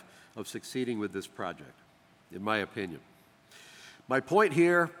have of succeeding with this project, in my opinion. My point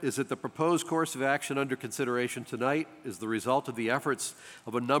here is that the proposed course of action under consideration tonight is the result of the efforts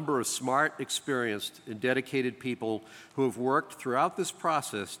of a number of smart, experienced, and dedicated people who have worked throughout this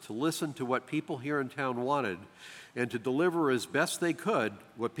process to listen to what people here in town wanted and to deliver as best they could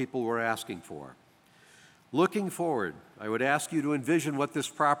what people were asking for. Looking forward, I would ask you to envision what this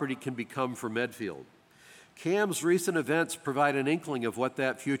property can become for Medfield. CAM's recent events provide an inkling of what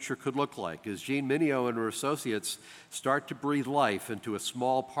that future could look like as Jean Minio and her associates start to breathe life into a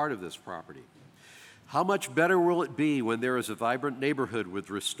small part of this property. How much better will it be when there is a vibrant neighborhood with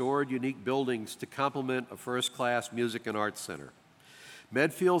restored, unique buildings to complement a first-class music and arts center?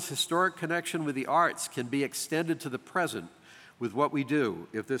 Medfield's historic connection with the arts can be extended to the present with what we do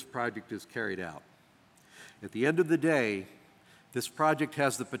if this project is carried out. At the end of the day, this project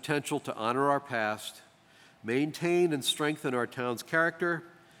has the potential to honor our past, maintain and strengthen our town's character,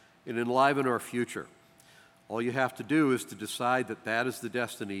 and enliven our future. All you have to do is to decide that that is the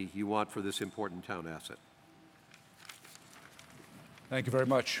destiny you want for this important town asset. Thank you very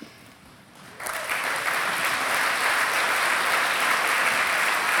much.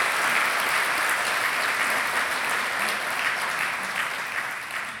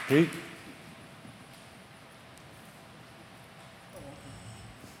 Pete?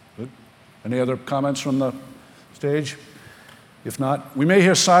 Good. Any other comments from the stage? If not, we may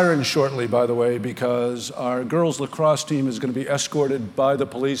hear sirens shortly, by the way, because our girls lacrosse team is going to be escorted by the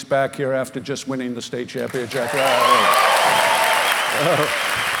police back here after just winning the state championship.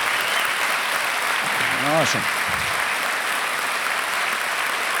 Awesome.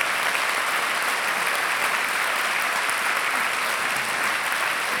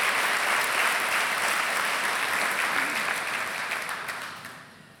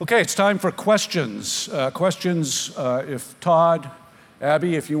 Okay, it's time for questions. If Todd,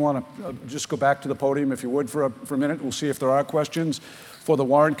 Abby, if you want to just go back to the podium, if you would, for a minute. We'll see if there are questions for the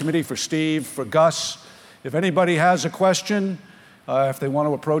Warrant Committee, for Steve, for Gus. If anybody has a question, if they want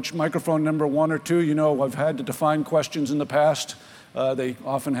to approach microphone number 1 or 2, you know I've had to define questions in the past. They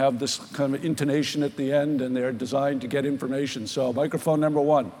often have this kind of intonation at the end, and they're designed to get information. So microphone number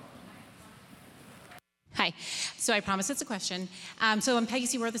 1. Hi. So I promise it's a question. So I'm Peggy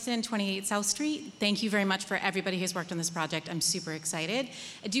C. Worthington, 28 South Street. Thank you very much for everybody who's worked on this project. I'm super excited.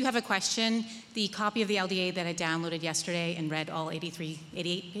 I do have a question. The copy of the LDA that I downloaded yesterday and read all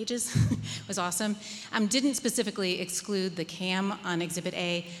 88 pages was awesome. Didn't specifically exclude the CAM on Exhibit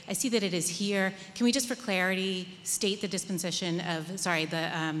A. I see that it is here. Can we just, for clarity, state the disposition of,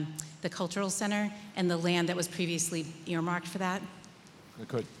 the Cultural Center and the land that was previously earmarked for that?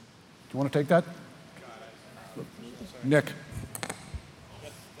 Good. Do you want to take that? Nick.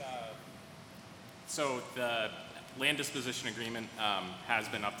 So the land disposition agreement has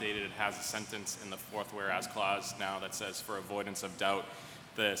been updated. It has a sentence in the 4th whereas clause now that says, for avoidance of doubt,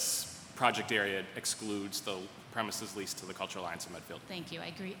 this project area excludes the premises leased to the Cultural Alliance of Medfield. Thank you. I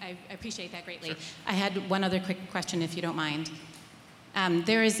agree. I appreciate that greatly. Sure. I had one other quick question, if you don't mind.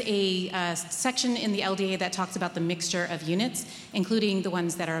 There is a section in the LDA that talks about the mixture of units, including the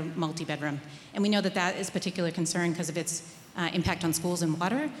ones that are multi-bedroom. And we know that that is a particular concern because of its impact on schools and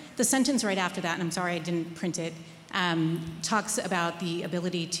water. The sentence right after that, and I'm sorry I didn't print it, talks about the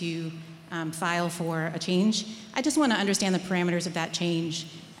ability to file for a change. I just want to understand the parameters of that change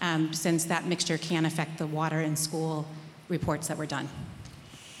since that mixture can affect the water and school reports that were done.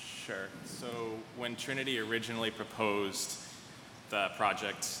 Sure. So when Trinity originally proposed the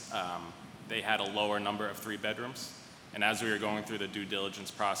project, they had a lower number of 3 bedrooms. And as we were going through the due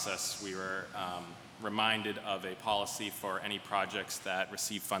diligence process, we were reminded of a policy for any projects that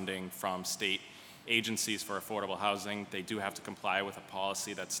receive funding from state agencies for affordable housing, they do have to comply with a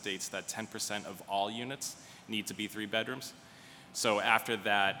policy that states that 10% of all units need to be 3 bedrooms. So after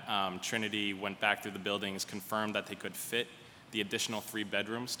that, Trinity went back through the buildings, confirmed that they could fit the additional 3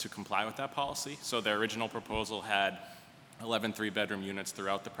 bedrooms to comply with that policy. So their original proposal had 11 3-bedroom units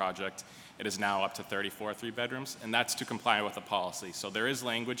throughout the project. It is now up to 34 3-bedrooms, and that's to comply with the policy. So there is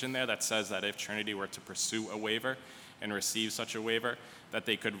language in there that says that if Trinity were to pursue a waiver and receive such a waiver, that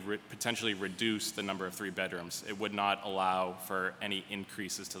they could potentially reduce the number of 3 bedrooms. It would not allow for any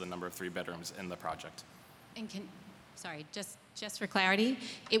increases to the number of 3 bedrooms in the project. And just for clarity,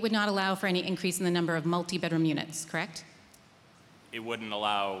 it would not allow for any increase in the number of multi-bedroom units, correct? It wouldn't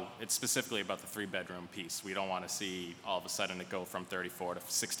allow, it's specifically about the 3-bedroom piece. We don't want to see all of a sudden it go from 34 to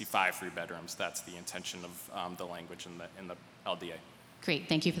 65 3-bedrooms. That's the intention of the language in the LDA. Great,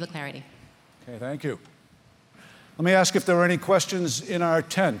 thank you for the clarity. Okay, thank you. Let me ask if there are any questions in our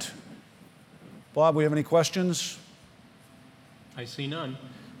tent. Bob, we have any questions? I see none.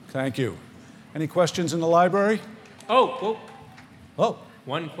 Thank you. Any questions in the library? Oh.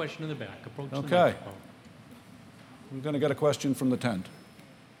 One question in the back. Approach the Okay. microphone. We're going to get a question from the tent.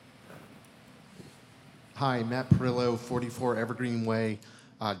 Hi, Matt Perillo, 44 Evergreen Way.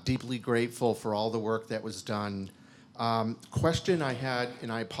 Deeply grateful for all the work that was done. Question I had, and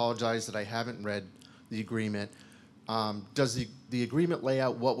I apologize that I haven't read the agreement. Does the agreement lay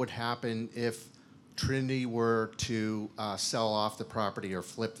out what would happen if Trinity were to sell off the property or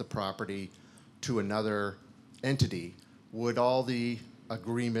flip the property to another entity? Would all the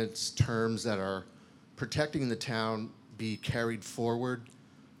agreement's terms that are protecting the town be carried forward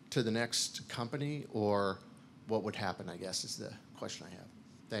to the next company, or what would happen, I guess, is the question I have.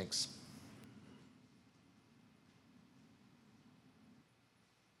 Thanks.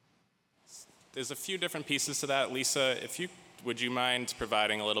 There's a few different pieces to that. Lisa, would you mind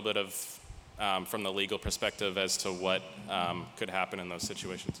providing a little bit of, from the legal perspective as to what could happen in those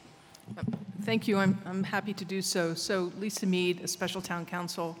situations? Thank you. I'm happy to do so. So Lisa Mead, a special town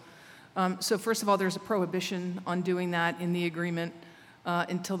counsel. So first of all, there's a prohibition on doing that in the agreement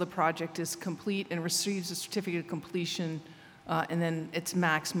until the project is complete and receives a certificate of completion, and then it's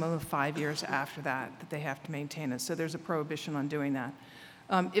maximum of 5 years after that they have to maintain it. So there's a prohibition on doing that.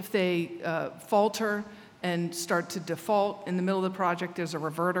 If they falter and start to default in the middle of the project, there's a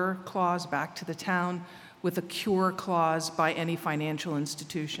reverter clause back to the town with a cure clause by any financial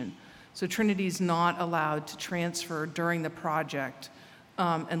institution. So Trinity's not allowed to transfer during the project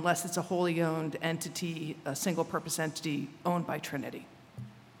unless it's a wholly owned entity, a single-purpose entity owned by Trinity.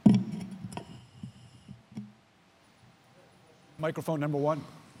 Microphone number 1.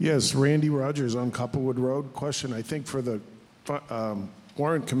 Yes, Randy Rogers on Copplewood Road. Question, I think, for the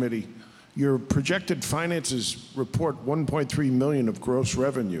Warrant Committee. Your projected finances report $1.3 million of gross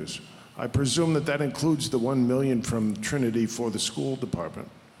revenues. I presume that includes the $1 million from Trinity for the school department.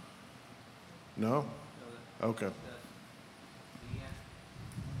 No? Okay.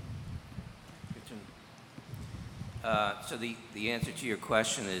 So the answer to your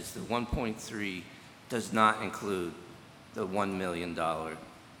question is the 1.3 does not include the $1 million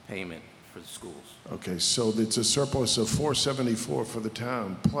payment for the schools. Okay, so it's a surplus of $474 for the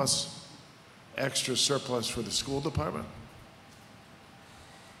town plus extra surplus for the school department?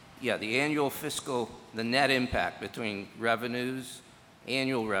 Yeah, the net impact between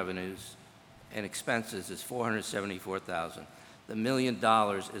annual revenues and expenses is $474,000. The $1 million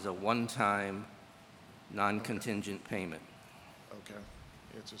is a one-time non-contingent payment. Okay,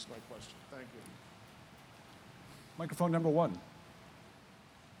 answers my question. Thank you. Microphone number 1.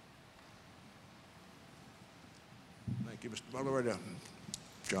 Thank you, Mr. Moderator.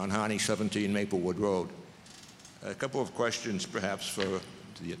 John Harney, 17 Maplewood Road. A couple of questions, perhaps, for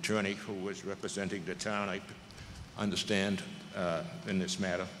the attorney who is representing the town, I understand, in this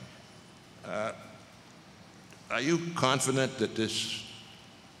matter. Are you confident that this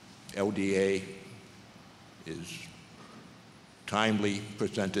LDA is timely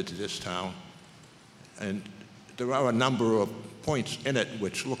presented to this town? And there are a number of points in it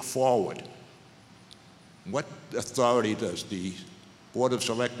which look forward. What authority does the Board of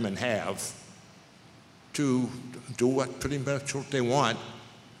Selectmen have to do pretty much what they want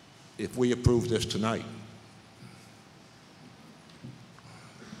if we approve this tonight?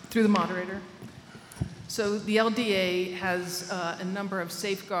 Through the moderator. So the LDA has a number of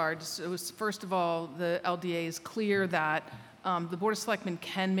safeguards. So first of all, the LDA is clear that the Board of Selectmen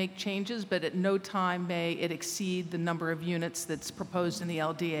can make changes, but at no time may it exceed the number of units that's proposed in the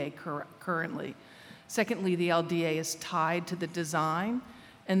LDA currently. Secondly, the LDA is tied to the design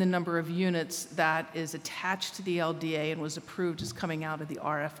and the number of units that is attached to the LDA and was approved as coming out of the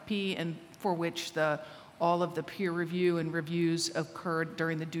RFP. And for which all of the peer review and reviews occurred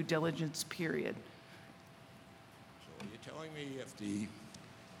during the due diligence period. So you're telling me if the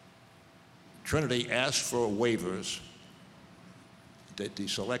Trinity asks for waivers, that the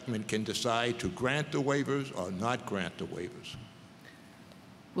selectmen can decide to grant the waivers or not grant the waivers?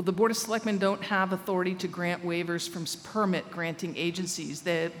 Well, the Board of Selectmen don't have authority to grant waivers from permit granting agencies.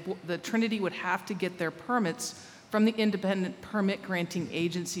 The Trinity would have to get their permits from the independent permit granting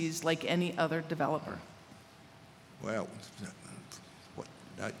agencies like any other developer. Well,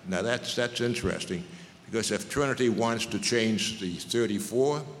 now that's interesting, because if Trinity wants to change the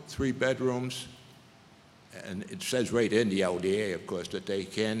 34 three-bedrooms, and it says right in the LDA, of course, that they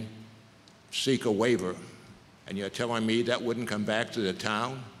can seek a waiver, and you're telling me that wouldn't come back to the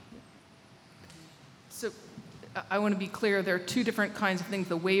town? So I want to be clear, there are two different kinds of things.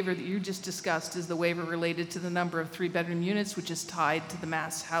 The waiver that you just discussed is the waiver related to the number of three-bedroom units, which is tied to the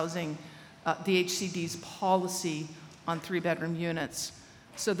mass housing, the HCD's policy on three-bedroom units.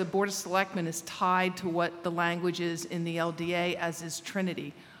 So the Board of Selectmen is tied to what the language is in the LDA, as is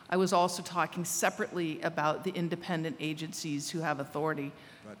Trinity. I was also talking separately about the independent agencies who have authority.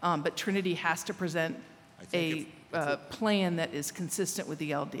 But Trinity has to present a plan that is consistent with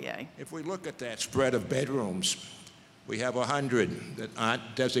the LDA. If we look at that spread of bedrooms, we have 100 that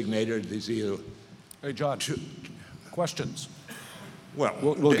aren't designated as either. Hey, John, questions? Well,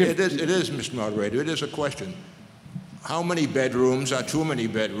 We'll it is, Mr. Moderator, it is a question. How many bedrooms are too many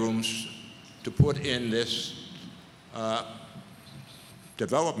bedrooms to put in this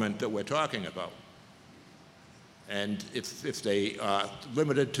development that we're talking about? And if they are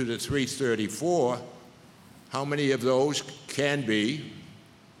limited to the 334, how many of those can be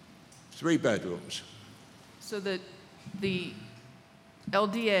three bedrooms? So the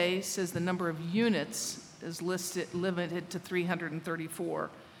LDA says the number of units is limited to 334.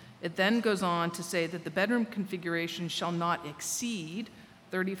 It then goes on to say that the bedroom configuration shall not exceed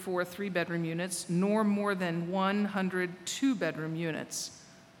 34 three-bedroom units, nor more than 100 two-bedroom units.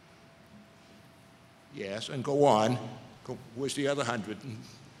 Yes, and go on. Where's the other 100?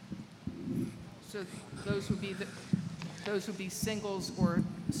 So those would be singles or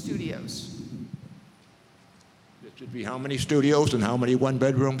studios. It should be how many studios and how many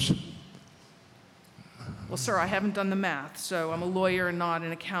one-bedrooms? Well, sir, I haven't done the math, so I'm a lawyer and not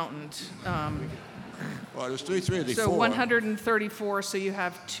an accountant. Well, there's 334. So 134, so you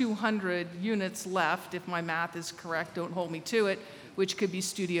have 200 units left, if my math is correct, don't hold me to it, which could be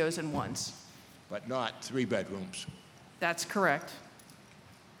studios and ones. But not three bedrooms. That's correct.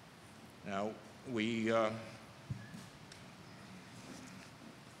 Now, we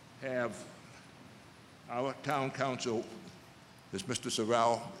have our town council, is Mr.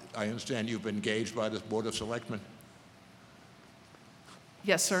 Sorrell. I understand you've been engaged by the Board of Selectmen.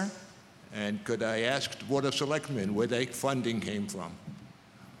 Yes, sir. And could I ask the Board of Selectmen where their funding came from?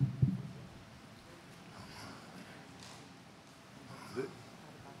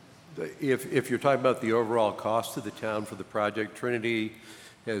 If you're talking about the overall cost to the town for the project, Trinity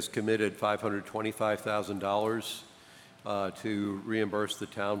has committed $525,000 to reimburse the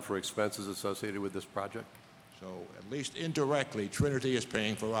town for expenses associated with this project. So at least indirectly, Trinity is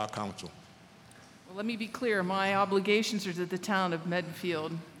paying for our council. Well, let me be clear. My obligations are to the town of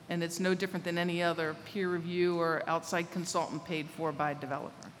Medfield, and it's no different than any other peer review or outside consultant paid for by a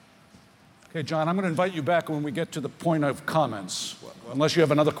developer. Okay, John, I'm going to invite you back when we get to the point of comments, unless you have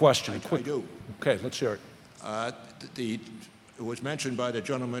another question. I do. Okay, let's hear it. It was mentioned by the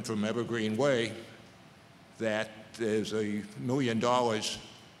gentleman from Evergreen Way that there's $1 million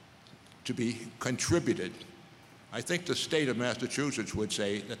to be contributed. I think the state of Massachusetts would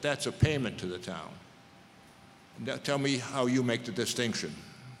say that that's a payment to the town. Now, tell me how you make the distinction.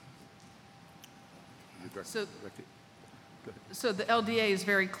 So the LDA is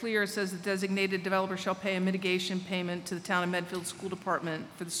very clear. It says the designated developer shall pay a mitigation payment to the town of Medfield School Department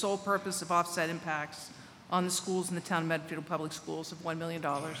for the sole purpose of offset impacts on the schools in the town of Medfield Public Schools of $1 million.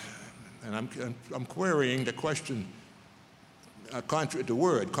 And I'm querying the question, the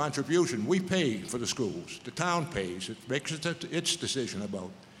word contribution. We pay for the schools. The town pays. It makes its decision about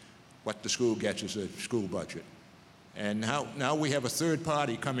what the school gets as a school budget. And now we have a third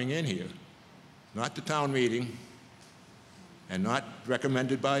party coming in here, not the town meeting, and not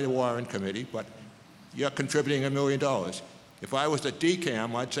recommended by the Warren Committee, but you're contributing $1 million. If I was at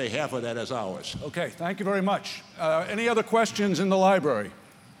DCAM, I'd say half of that is ours. Okay, thank you very much. Any other questions in the library?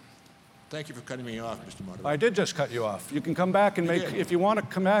 Thank you for cutting me off, Mr. Moderator. I did just cut you off. You can come back and make, if you want to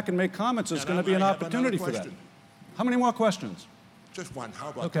come back and make comments, there's going to be an opportunity for that. How many more questions? Just one. How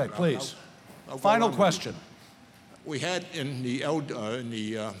about Okay, that? please. I'll go Final along with question. we had in the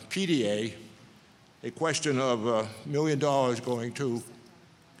PDA a question of $1 million going to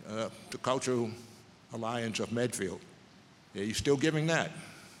the Cultural Alliance of Medfield. Are you still giving that?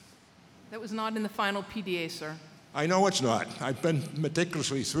 That was not in the final PDA, sir. I know it's not. I've been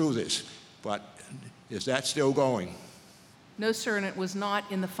meticulously through this, but is that still going? No, sir, and it was not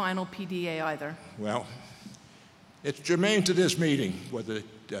in the final PDA either. Well, it's germane to this meeting whether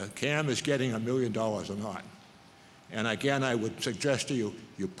CAM is getting $1 million or not. And again, I would suggest to you,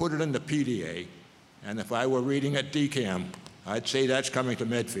 you put it in the PDA, and if I were reading at DCAM, I'd say that's coming to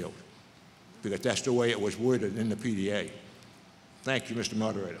Medfield, because that's the way it was worded in the PDA. Thank you, Mr.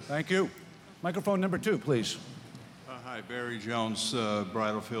 Moderator. Thank you. Microphone number 2, please. Hi, Barry Jones,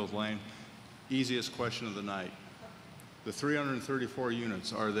 Bridlefield Lane. Easiest question of the night. The 334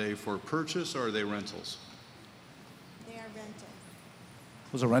 units, are they for purchase or are they rentals? They are rental.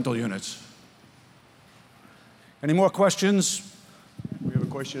 Those are rental units. Any more questions? We have a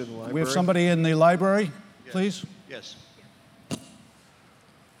question in the library. We have somebody in the library, please. Yes. Hi,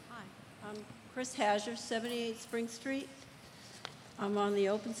 I'm Chris Hazard, 78 Spring Street. I'm on the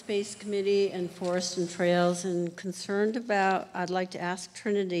Open Space Committee and Forest and Trails, and concerned about, I'd like to ask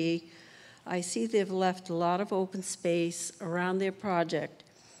Trinity, I see they've left a lot of open space around their project,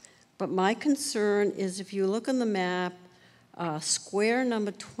 but my concern is if you look on the map, square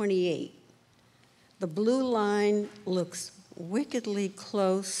number 28, the blue line looks wickedly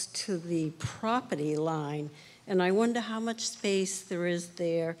close to the property line, and I wonder how much space there is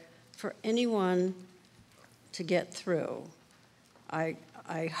there for anyone to get through.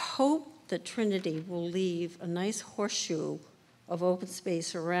 I hope that Trinity will leave a nice horseshoe of open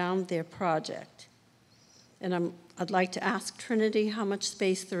space around their project. And I'd like to ask Trinity how much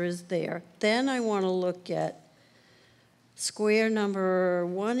space there is there. Then I want to look at square number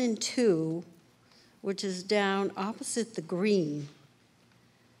 1 and 2, which is down opposite the green.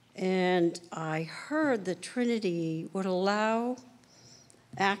 And I heard that Trinity would allow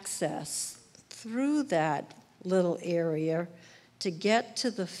access through that little area to get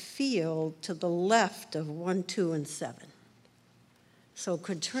to the field to the left of 1, 2, and 7. So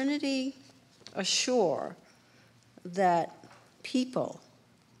could Trinity assure that people,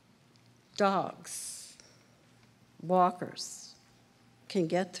 dogs, walkers, can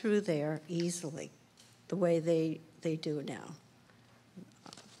get through there easily the way they do now?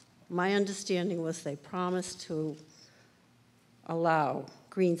 My understanding was they promised to allow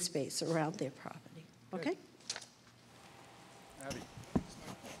green space around their property. Okay?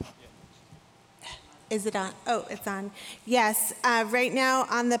 Is it on? Oh, it's on. Yes, right now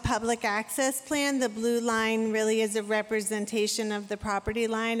on the public access plan, the blue line really is a representation of the property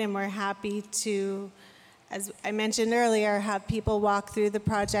line, and we're happy to, as I mentioned earlier, have people walk through the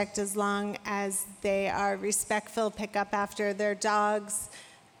project as long as they are respectful, pick up after their dogs,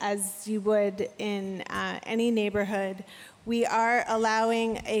 as you would in any neighborhood. We are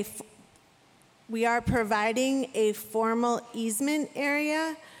providing a formal easement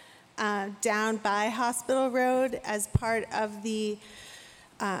area down by Hospital Road as part of the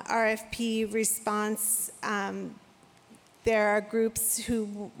RFP response. There are groups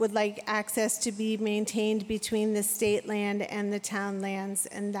who would like access to be maintained between the state land and the town lands,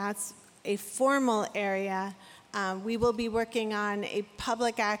 and that's a formal area. We will be working on a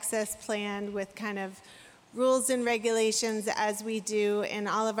public access plan with kind of rules and regulations as we do in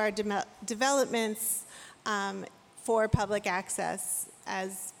all of our developments for public access,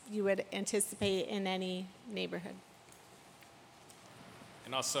 as you would anticipate in any neighborhood.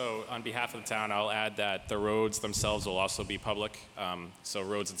 And also, on behalf of the town, I'll add that the roads themselves will also be public. So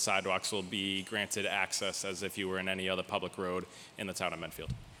roads and sidewalks will be granted access as if you were in any other public road in the town of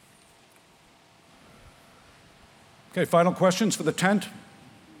Medfield. Okay, final questions for the tent?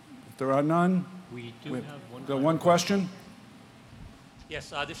 If there are none, We do have one. got one question.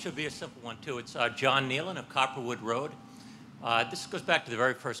 Yes, this should be a simple one, too. It's John Nealon of Copperwood Road. This goes back to the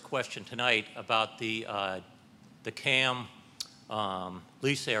very first question tonight about the CAM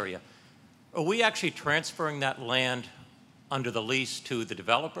lease area. Are we actually transferring that land under the lease to the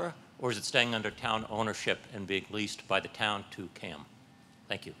developer, or is it staying under town ownership and being leased by the town to CAM?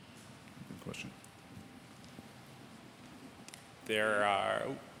 Thank you. Good question. There are.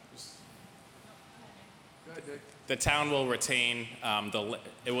 The town will retain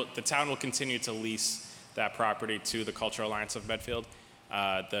the town will continue to lease that property to the Cultural Alliance of Medfield.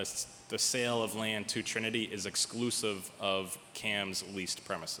 The sale of land to Trinity is exclusive of CAM's leased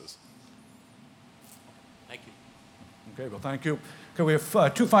premises. Thank you. Okay, well, thank you. Okay, we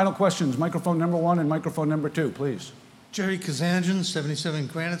have two final questions. Microphone number 1 and microphone number 2, please. Jerry Kazanjian, 77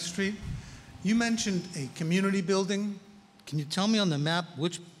 Granite Street. You mentioned a community building. Can you tell me on the map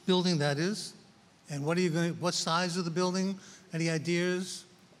which building that is? And what size of the building? Any ideas?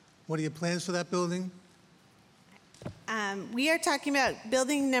 What are your plans for that building? We are talking about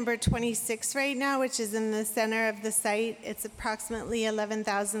building number 26 right now, which is in the center of the site. It's approximately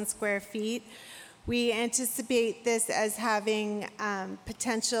 11,000 square feet. We anticipate this as having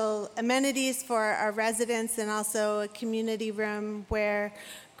potential amenities for our residents and also a community room where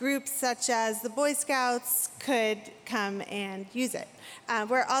groups such as the Boy Scouts could come and use it.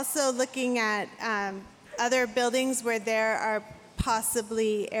 We're also looking at other buildings where there are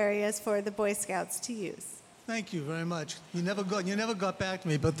possibly areas for the Boy Scouts to use. Thank you very much. You never got back to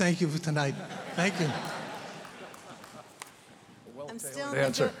me, but thank you for tonight. Thank you. I'm still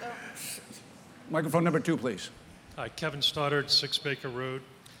Answer. Microphone number 2, please. Hi, Kevin Stoddard, 6 Baker Road.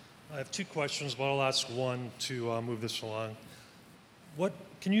 I have 2 questions, but I'll ask one to move this along.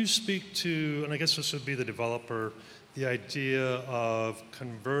 Can you speak to, and I guess this would be the developer, the idea of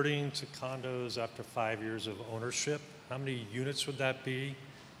converting to condos after 5 years of ownership? How many units would that be?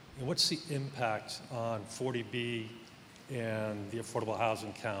 And what's the impact on 40B and the affordable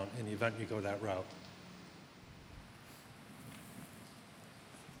housing count in the event you go that route?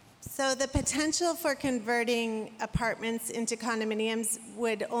 So the potential for converting apartments into condominiums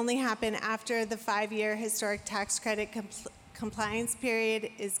would only happen after the 5-year historic tax credit compliance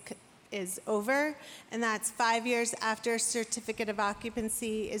period is over, and that's 5 years after certificate of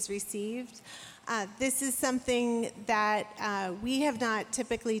occupancy is received. This is something that we have not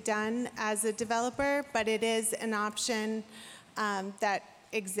typically done as a developer, but it is an option that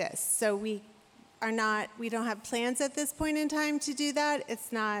exists. So we don't have plans at this point in time to do that.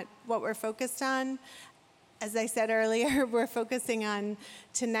 It's not what we're focused on. As I said earlier, we're focusing on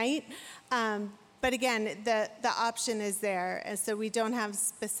tonight. But again, the option is there, and so we don't have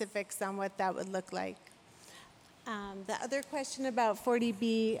specifics on what that would look like. The other question about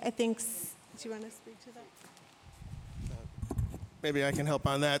 40B, I think, do you want to speak to that? Maybe I can help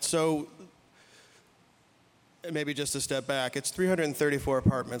on that. So maybe just a step back. It's 334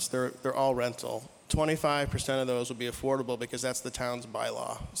 apartments. They're all rental. 25% of those will be affordable because that's the town's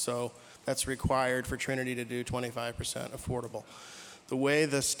bylaw. So that's required for Trinity to do 25% affordable. The way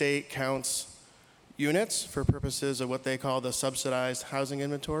the state counts units for purposes of what they call the subsidized housing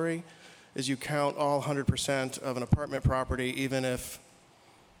inventory is you count all 100% of an apartment property even if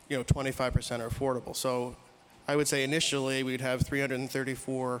 25% are affordable. So I would say initially we'd have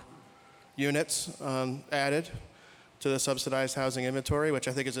 334 units added to the subsidized housing inventory, which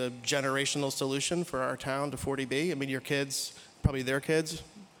I think is a generational solution for our town to 40B. I mean, your kids, probably their kids,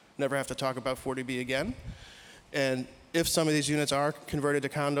 never have to talk about 40B again. And if some of these units are converted to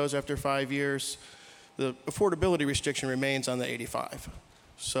condos after 5 years, the affordability restriction remains on the 85.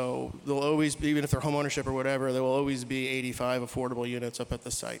 So there'll always be, even if they're home ownership or whatever, there will always be 85 affordable units up at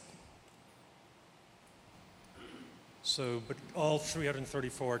the site. So, but all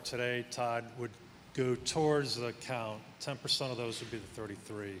 334 today, Todd, would go towards the count. 10% of those would be the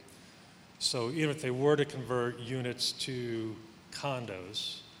 33. So even if they were to convert units to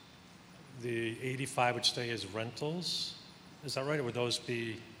condos, the 85 would stay as rentals. Is that right, or would those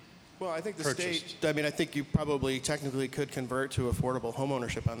be Well, I think the purchased? state, I think you probably technically could convert to affordable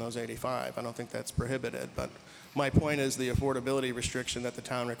homeownership on those 85. I don't think that's prohibited, but my point is the affordability restriction that the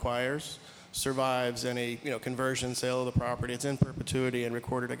town requires survives any, conversion, sale of the property. It's in perpetuity and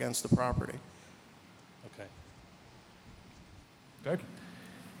recorded against the property. Okay. Okay.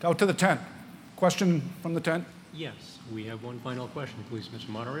 Go to the tent. Question from the tent? Yes, we have one final question, please, Mr.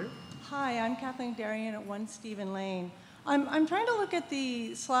 Moderator. Hi, I'm Kathleen Darien at 1 Stephen Lane. I'm trying to look at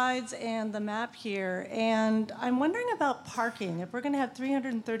the slides and the map here, and I'm wondering about parking. If we're going to have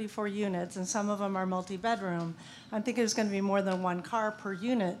 334 units, and some of them are multi-bedroom, I'm thinking there's going to be more than one car per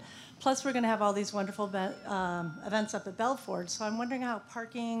unit. Plus, we're going to have all these wonderful events up at Belford. So I'm wondering how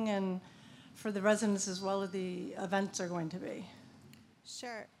parking and for the residents as well as the events are going to be.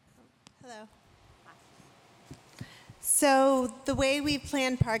 Sure. Hello. So the way we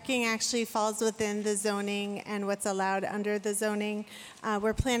plan parking actually falls within the zoning and what's allowed under the zoning.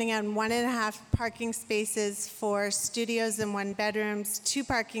 We're planning on 1.5 parking spaces for studios and 1 bedrooms, 2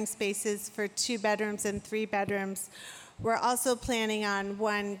 parking spaces for 2 bedrooms and 3 bedrooms. We're also planning on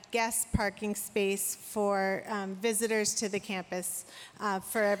 1 guest parking space for visitors to the campus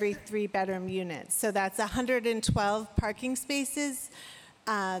for every 3-bedroom unit. So that's 112 parking spaces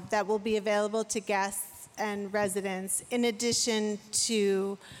that will be available to guests and residents, in addition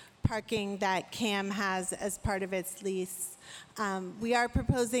to parking that CAM has as part of its lease. We are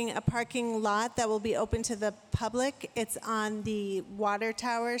proposing a parking lot that will be open to the public. It's on the water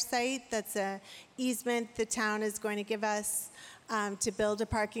tower site. That's an easement the town is going to give us to build a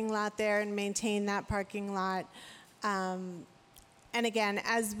parking lot there and maintain that parking lot. And again,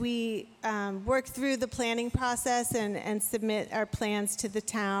 as we work through the planning process and submit our plans to the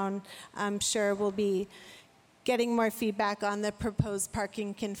town, I'm sure we'll be getting more feedback on the proposed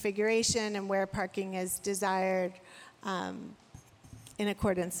parking configuration and where parking is desired in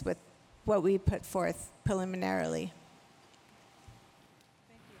accordance with what we put forth preliminarily.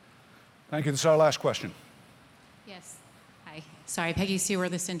 Thank you. This is our last question. Yes. Hi. Sorry, Peggy Sue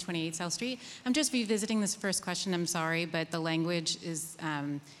Worthington, 28 South Street. I'm just revisiting this first question. I'm sorry, but the language is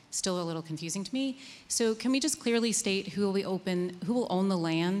still a little confusing to me. So can we just clearly state who will own the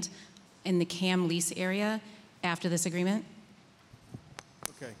land in the CAM lease area after this agreement?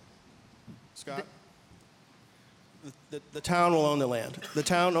 Okay. Scott? The town will own the land. The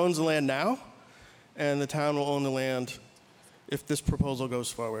town owns the land now, and the town will own the land if this proposal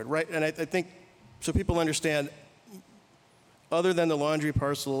goes forward, right? And I think, so people understand, other than the laundry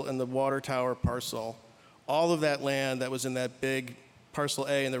parcel and the water tower parcel, all of that land that was in that big parcel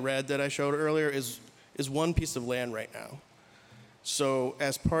A in the red that I showed earlier is one piece of land right now. So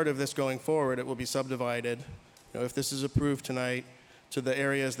as part of this going forward, it will be subdivided, if this is approved tonight, to the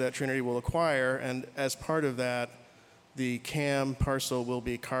areas that Trinity will acquire, and as part of that, the CAM parcel will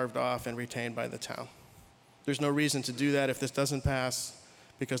be carved off and retained by the town. There's no reason to do that if this doesn't pass,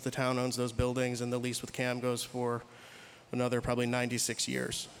 because the town owns those buildings and the lease with CAM goes for another probably 96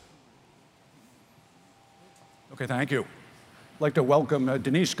 years. Okay, thank you. I'd like to welcome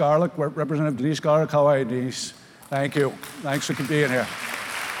Denise Garlick, Representative Denise Garlick. How are you, Denise? Thank you. Thanks for being here.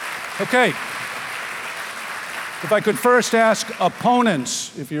 Okay. If I could first ask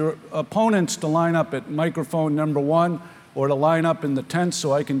opponents, if you're opponents, to line up at microphone number 1 or to line up in the tent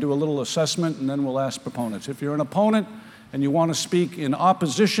so I can do a little assessment, and then we'll ask proponents. If you're an opponent and you want to speak in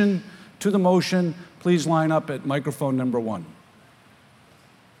opposition to the motion, please line up at microphone number 1.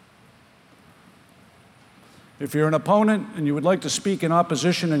 If you're an opponent and you would like to speak in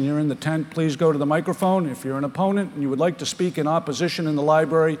opposition and you're in the tent, please go to the microphone. If you're an opponent and you would like to speak in opposition in the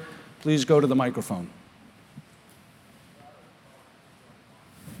library, please go to the microphone.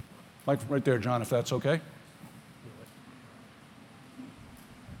 Right there, John, if that's okay.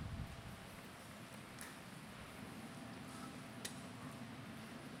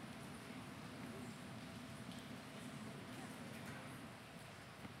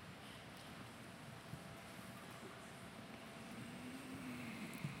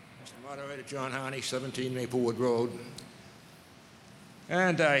 Mr. Moderator, John Harney, 17 Maplewood Road.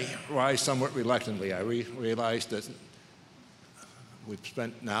 And I rise somewhat reluctantly. I realized that we've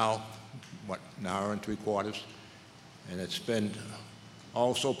spent now, an hour and 3/4, and it's been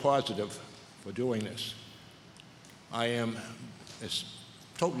all so positive for doing this. I am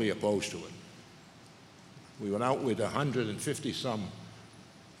totally opposed to it. We went out with 150-some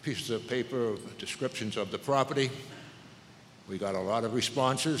pieces of paper, descriptions of the property. We got a lot of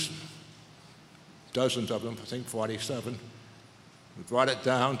responses, dozens of them, I think 47. We brought it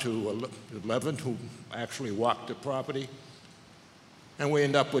down to 11 who actually walked the property. And we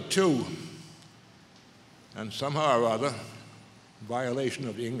end up with 2. And somehow or other, in violation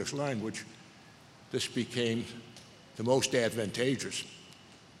of the English language, this became the most advantageous.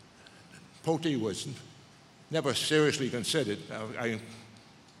 Pulte was never seriously considered. I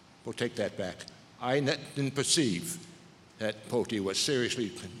will take that back. I didn't perceive that Pulte was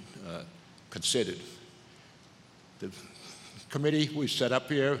seriously considered. The committee we set up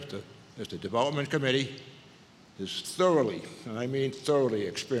here, as the Development Committee, is thoroughly, and I mean thoroughly,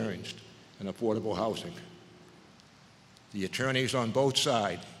 experienced in affordable housing. The attorneys on both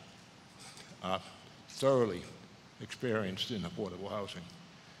sides are thoroughly experienced in affordable housing.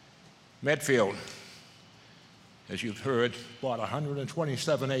 Medfield, as you've heard, bought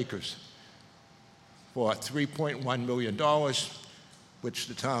 127 acres for $3.1 million, which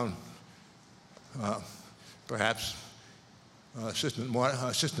the town, perhaps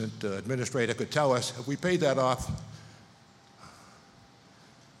assistant administrator could tell us, if we paid that off,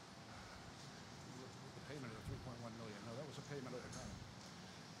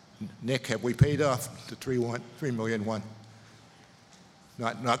 Nick, have we paid off the $3 million one?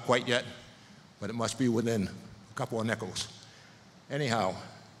 Not quite yet, but it must be within a couple of nickels. Anyhow,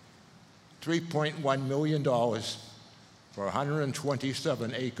 $3.1 million for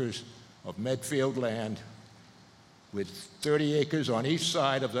 127 acres of Medfield land, with 30 acres on each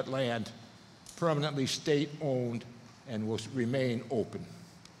side of that land permanently state-owned and will remain open.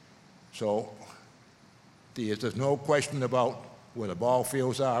 So there's no question about where the ball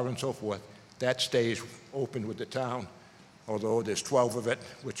fields are and so forth. That stays open with the town, although there's 12 of it,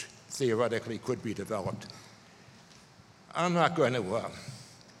 which theoretically could be developed. I'm not going to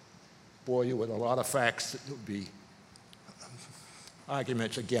bore you with a lot of facts that would be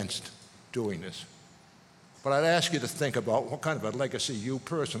arguments against doing this. But I'd ask you to think about what kind of a legacy you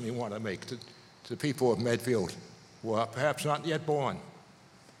personally want to make to the people of Medfield who are perhaps not yet born.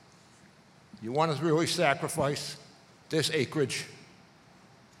 You want to really sacrifice this acreage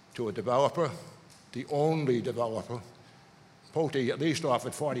to a developer, the only developer. Pulte at least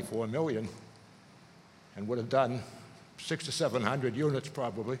offered $44 million and would have done 600 to 700 units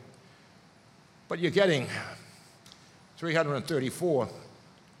probably. But you're getting 334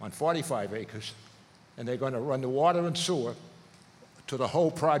 on 45 acres, and they're going to run the water and sewer to the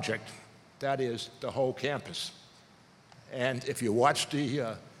whole project, that is, the whole campus. And if you watched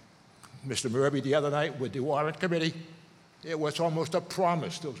Mr. Murby the other night with the Warrant Committee, it was almost a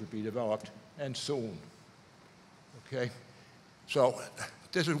promise those would be developed, and soon. Okay? So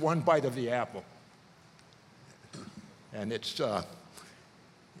this is one bite of the apple. And it's,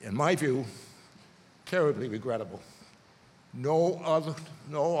 in my view, terribly regrettable. No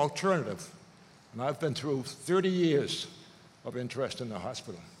alternative. And I've been through 30 years of interest in the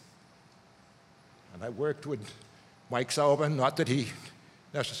hospital. And I worked with Mike Sullivan, not that he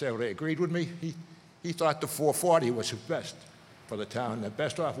necessarily agreed with me. He thought the 440 was his best for the town, the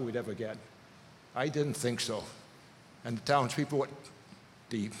best offer we'd ever get. I didn't think so. And the townspeople at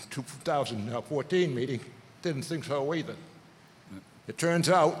the 2014 meeting didn't think so either. It turns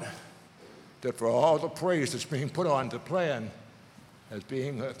out that for all the praise that's being put on the plan as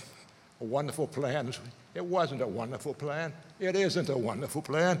being a wonderful plan, it wasn't a wonderful plan. It isn't a wonderful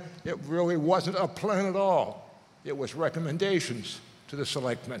plan. It really wasn't a plan at all. It was recommendations to the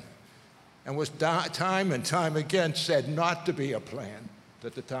selectmen and was time and time again said not to be a plan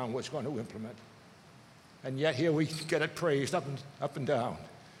that the town was going to implement. And yet here we get it praised up and down.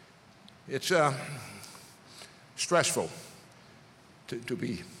 It's stressful to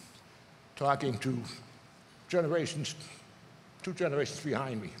be talking to two generations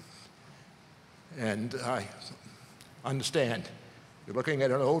behind me. And I understand. You're looking at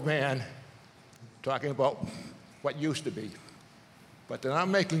an old man talking about what used to be. But they're not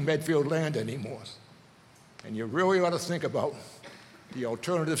making Medfield land anymore. And you really ought to think about the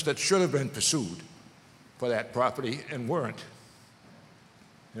alternatives that should have been pursued for that property and weren't.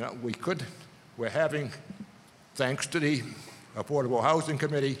 You know, we're having, thanks to the Affordable Housing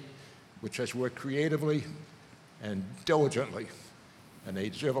Committee, which has worked creatively and diligently, and they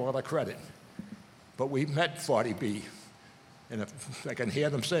deserve a lot of credit. But we met 40B, and I can hear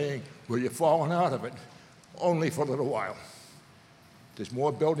them saying, well, you're falling out of it, only for a little while. There's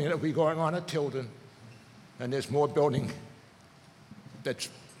more building that will be going on at Tilden, and there's more building that's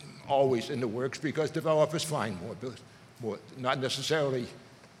always in the works because developers find more, not necessarily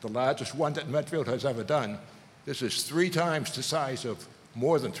the largest one that Medfield has ever done. This is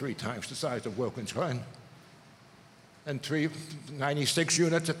more than three times the size of Wilkins Glen. And 96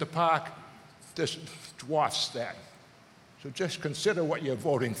 units at the park, this dwarfs that. So just consider what you're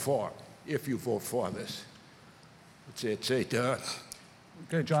voting for, if you vote for this.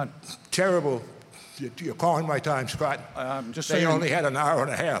 Okay, John. Terrible. You're calling my time, Scott. Just they saying, only had an hour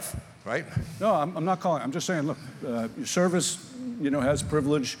and a half, right? No, I'm not calling. I'm just saying, look, your service, has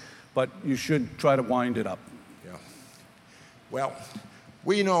privilege, but you should try to wind it up. Yeah. Well,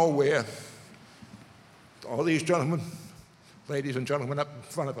 we know where all these gentlemen, ladies and gentlemen up in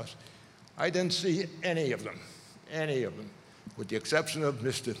front of us, I didn't see any of them, with the exception of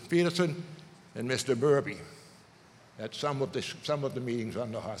Mr. Peterson and Mr. Murby at some of the meetings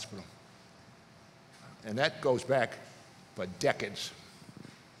on the hospital. And that goes back for decades.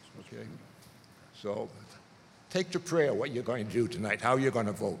 Okay? So take to prayer what you're going to do tonight, how you're going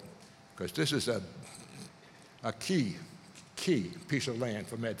to vote, because this is a key piece of land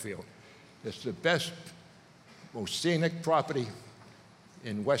for Medfield. It's the best, most scenic property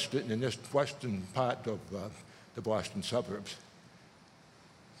in this western part of the Boston suburbs.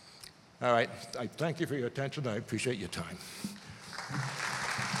 All right, I thank you for your attention. I appreciate your time.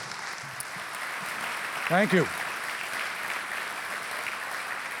 Thank you.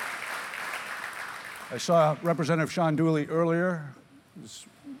 I saw Representative Sean Dooley earlier. Is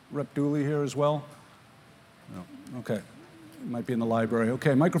Rep. Dooley here as well? No. Okay. Might be in the library.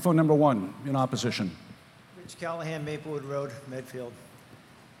 Okay, microphone number 1 in opposition. Rich Callahan, Maplewood Road, Medfield.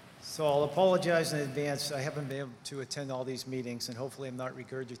 So I'll apologize in advance. I haven't been able to attend all these meetings, and hopefully I'm not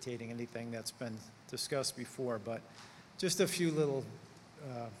regurgitating anything that's been discussed before, but just a few little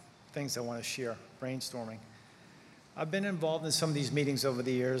things I want to share, brainstorming. I've been involved in some of these meetings over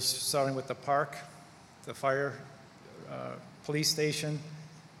the years, starting with the park, the fire, police station,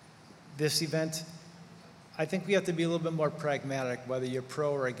 this event. I think we have to be a little bit more pragmatic, whether you're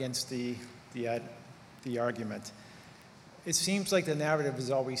pro or against the argument. It seems like the narrative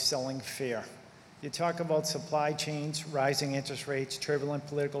is always selling fear. You talk about supply chains, rising interest rates, turbulent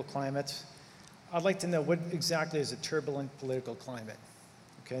political climates. I'd like to know what exactly is a turbulent political climate?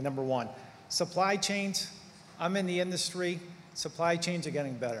 Okay, number one, supply chains. I'm in the industry. Supply chains are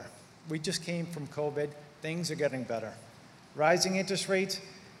getting better. We just came from COVID. Things are getting better. Rising interest rates.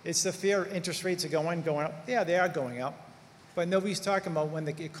 It's the fear interest rates are going up. Yeah, they are going up. But nobody's talking about when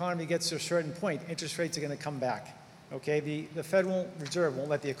the economy gets to a certain point, interest rates are going to come back. Okay, the Federal Reserve won't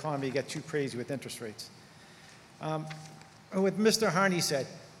let the economy get too crazy with interest rates. What Mr. Harney said,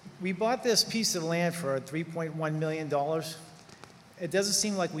 we bought this piece of land for $3.1 million. It doesn't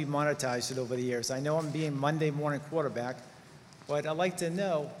seem like we monetized it over the years. I know I'm being Monday morning quarterback, but I'd like to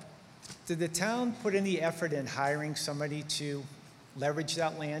know, did the town put any effort in hiring somebody to leverage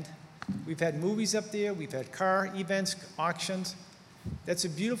that land? We've had movies up there, we've had car events, auctions. That's a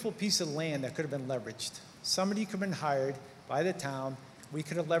beautiful piece of land that could have been leveraged. Somebody could have been hired by the town, we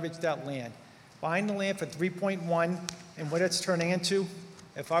could have leveraged that land. Buying the land for 3.1 and what it's turning into,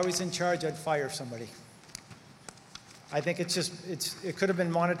 if I was in charge, I'd fire somebody. I think it could have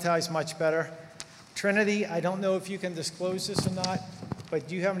been monetized much better. Trinity, I don't know if you can disclose this or not, but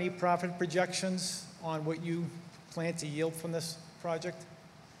do you have any profit projections on what you plan to yield from this project?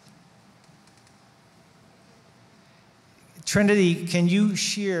 Trinity, can you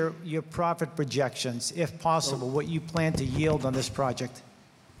share your profit projections, if possible, what you plan to yield on this project?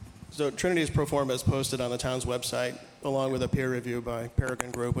 So Trinity's pro forma is posted on the town's website, along with a peer review by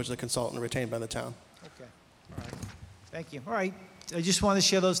Peregrine Group, which is a consultant retained by the town. Okay, all right. Thank you. All right, I just wanted to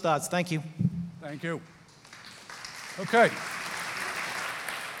share those thoughts. Thank you. Thank you. Okay.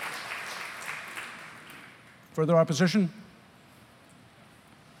 Further opposition?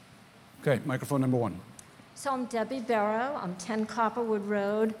 Okay, microphone number one. So I'm Debbie Barrow, I'm 10 Copperwood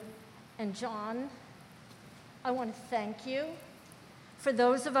Road. And John, I want to thank you. For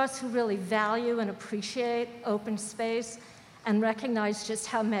those of us who really value and appreciate open space and recognize just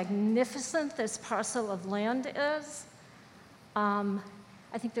how magnificent this parcel of land is, I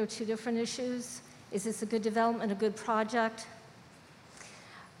think there are two different issues. Is this a good development, a good project?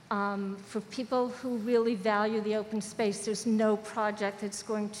 For people who really value the open space, there's no project that's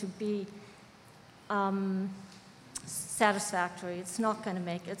going to be satisfactory. It's not going to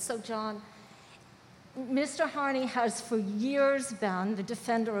make it. So, John, Mr. Harney has for years been the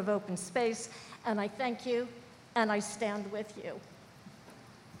defender of open space, and I thank you, and I stand with you.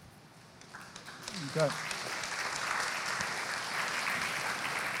 Okay.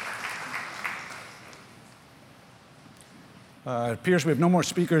 It appears we have no more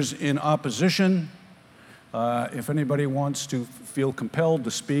speakers in opposition. If anybody wants to feel compelled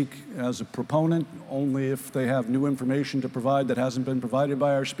to speak as a proponent, only if they have new information to provide that hasn't been provided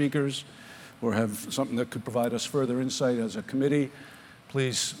by our speakers, or have something that could provide us further insight as a committee,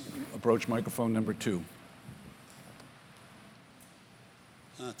 please approach microphone number two.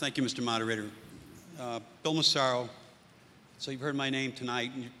 Thank you, Mr. Moderator. Bill Massaro. So you've heard my name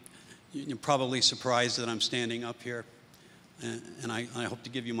tonight, and you're probably surprised that I'm standing up here, and I hope to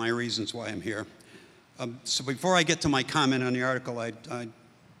give you my reasons why I'm here. So before I get to my comment on the article,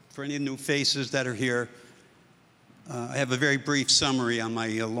 for any new faces that are here, I have a very brief summary on my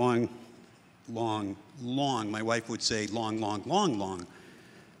long, my wife would say long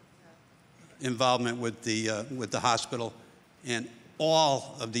involvement with the hospital and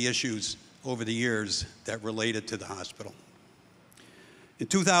all of the issues over the years that related to the hospital. In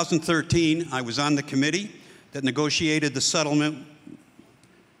 2013, I was on the committee that negotiated the settlement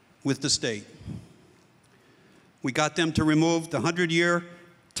with the state. We got them to remove the 100-year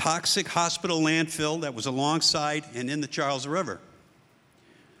toxic hospital landfill that was alongside and in the Charles River.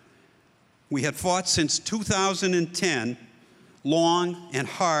 We had fought since 2010, long and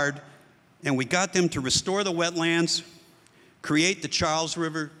hard, and we got them to restore the wetlands, create the Charles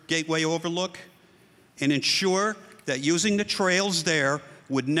River Gateway Overlook, and ensure that using the trails there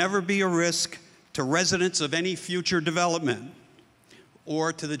would never be a risk to residents of any future development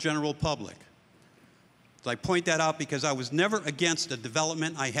or to the general public. So I point that out because I was never against a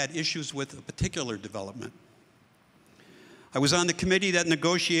development. I had issues with a particular development. I was on the committee that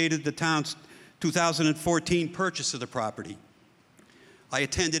negotiated the town's 2014 purchase of the property. I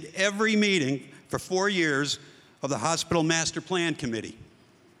attended every meeting for 4 years of the Hospital Master Plan Committee.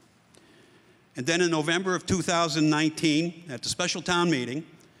 And then in November of 2019, at the special town meeting,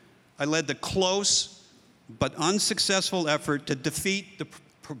 I led the close but unsuccessful effort to defeat the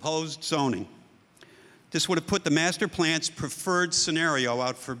proposed zoning. This would have put the master plan's preferred scenario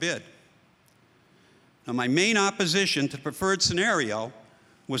out for bid. Now, my main opposition to the preferred scenario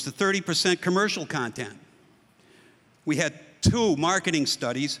was the 30% commercial content. We had 2 marketing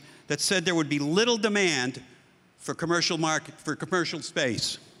studies that said there would be little demand for commercial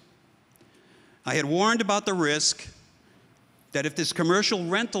space. I had warned about the risk that if this commercial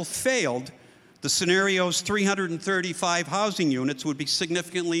rental failed, the scenario's 335 housing units would be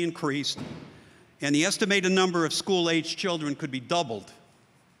significantly increased, and the estimated number of school-aged children could be doubled.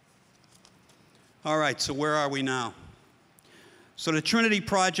 All right, so where are we now? So the Trinity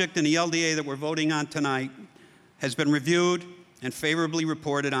project and the LDA that we're voting on tonight has been reviewed and favorably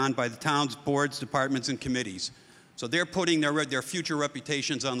reported on by the town's boards, departments, and committees. So they're putting their future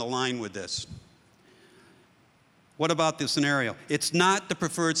reputations on the line with this. What about this scenario? It's not the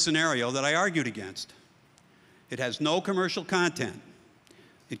preferred scenario that I argued against. It has no commercial content.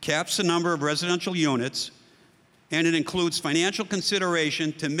 It caps the number of residential units, and it includes financial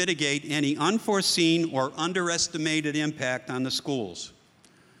consideration to mitigate any unforeseen or underestimated impact on the schools.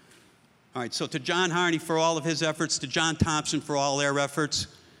 All right, so to John Harney for all of his efforts, to John Thompson for all their efforts,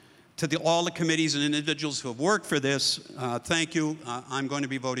 to all the committees and individuals who have worked for this, thank you. I'm going to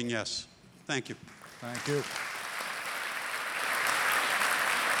be voting yes. Thank you. Thank you.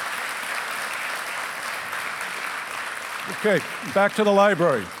 Okay, back to the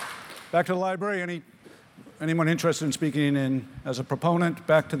library. Back to the library. Anyone interested in speaking in as a proponent?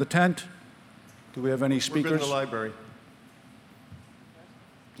 Back to the tent. Do we have any speakers? We're good in the library.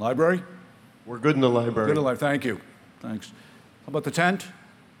 Library? We're good in the library. Good in the library. Thank you. Thanks. How about the tent?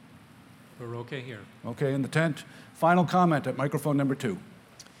 We're okay here. Okay, in the tent. Final comment at microphone number 2.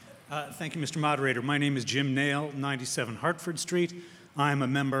 Thank you, Mr. Moderator. My name is Jim Nail, 97 Hartford Street. I'm a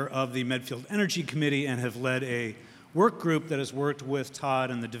member of the Medfield Energy Committee and have led a work group that has worked with Todd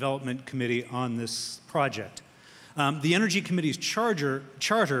and the Development Committee on this project. The Energy Committee's charter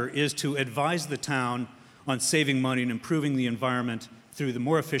is to advise the town on saving money and improving the environment through the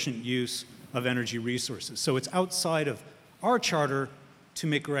more efficient use of energy resources. So it's outside of our charter to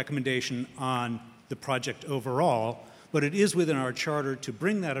make a recommendation on the project overall, but it is within our charter to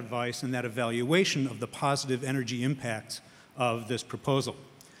bring that advice and that evaluation of the positive energy impacts of this proposal.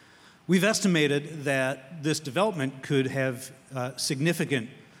 We've estimated that this development could have significant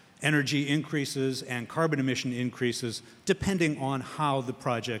energy increases and carbon emission increases depending on how the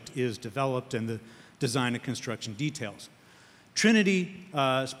project is developed and the design and construction details.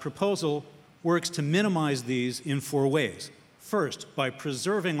 Trinity's proposal works to minimize these in 4 ways. First, by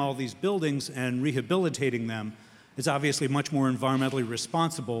preserving all these buildings and rehabilitating them is obviously much more environmentally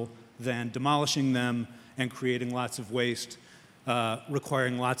responsible than demolishing them and creating lots of waste,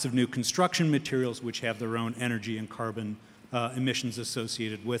 requiring lots of new construction materials which have their own energy and carbon emissions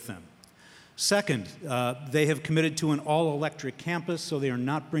associated with them. Second, they have committed to an all-electric campus, so they are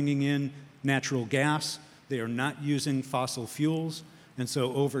not bringing in natural gas, they are not using fossil fuels, and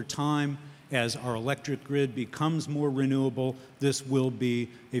so over time, as our electric grid becomes more renewable, this will be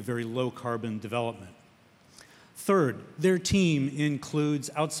a very low-carbon development. Third, their team includes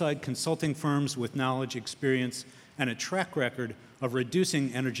outside consulting firms with knowledge, experience, and a track record of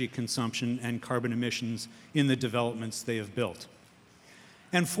reducing energy consumption and carbon emissions in the developments they have built.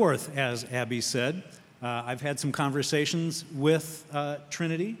 And fourth, as Abby said, I've had some conversations with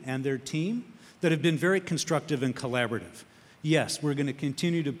Trinity and their team that have been very constructive and collaborative. Yes, we're going to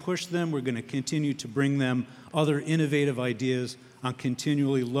continue to push them. We're going to continue to bring them other innovative ideas on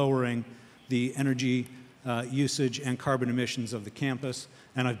continually lowering the energy usage and carbon emissions of the campus,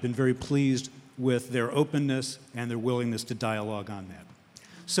 and I've been very pleased with their openness and their willingness to dialogue on that.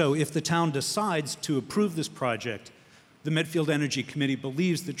 So if the town decides to approve this project, the Medfield Energy Committee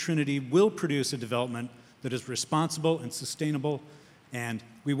believes that Trinity will produce a development that is responsible and sustainable, and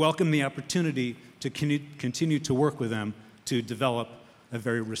we welcome the opportunity to continue to work with them to develop a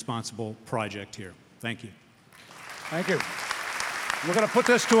very responsible project here. Thank you. Thank you. We're going to put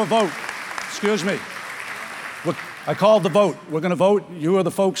this to a vote. Excuse me. I called the vote. We're going to vote. You are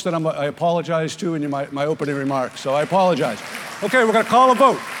the folks that I apologize to in my opening remarks, so I apologize. Okay, we're going to call a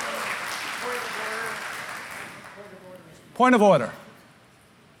vote. Point of order.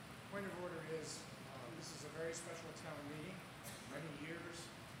 Point of order is, this is a very special town meeting, many years,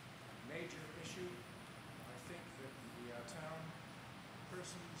 major issue. I think that the town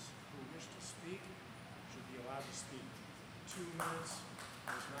persons who wish to speak should be allowed to speak. 2 minutes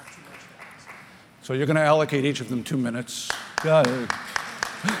is not too much to ask. So you're going to allocate each of them 2 minutes. Got it.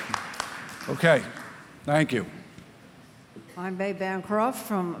 Okay, thank you. I'm Bay Bancroft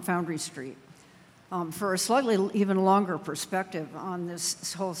from Foundry Street. For a slightly even longer perspective on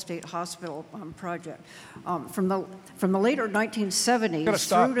this whole state hospital project, from the later 1970s Gotta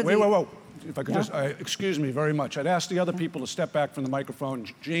stop. through to Wait, the... whoa, whoa. If I could Yeah? just, excuse me very much. I'd ask the other people to step back from the microphone.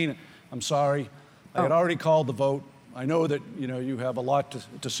 Gene, I'm sorry. I had already called the vote. I know that you have a lot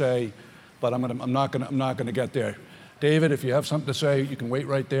to say, but I'm not gonna get there. David, if you have something to say, you can wait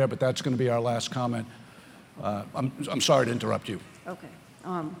right there, but that's going to be our last comment. I'm sorry to interrupt you. Okay.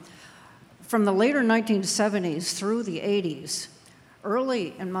 From the later 1970s through the 80s,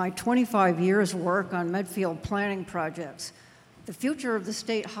 early in my 25 years' work on Medfield planning projects, the future of the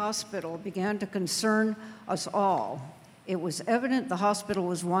state hospital began to concern us all. It was evident the hospital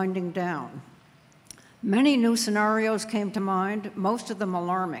was winding down. Many new scenarios came to mind, most of them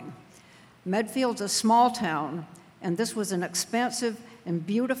alarming. Medfield's a small town, and this was an expansive and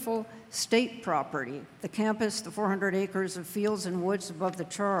beautiful state property, the campus, the 400 acres of fields and woods above the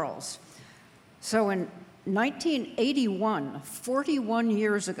Charles. So in 1981, 41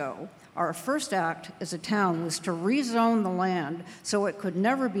 years ago, our first act as a town was to rezone the land so it could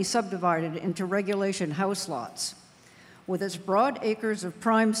never be subdivided into regulation house lots. With its broad acres of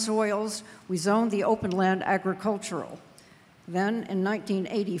prime soils, we zoned the open land agricultural. Then in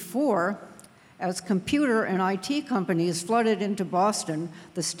 1984, as computer and IT companies flooded into Boston,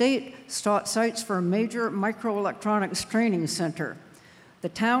 the state sought sites for a major microelectronics training center. The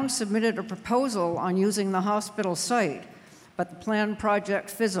town submitted a proposal on using the hospital site, but the planned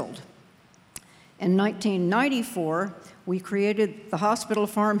project fizzled. In 1994, we created the Hospital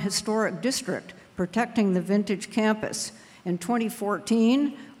Farm Historic District, protecting the vintage campus. In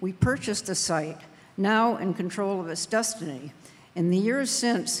 2014, we purchased the site, now in control of its destiny. In the years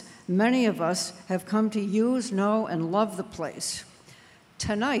since, many of us have come to use, know, and love the place.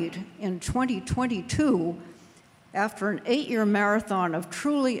 Tonight, in 2022, after an 8-year marathon of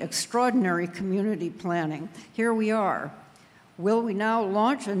truly extraordinary community planning, here we are. Will we now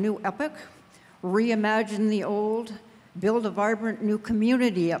launch a new epic, reimagine the old, build a vibrant new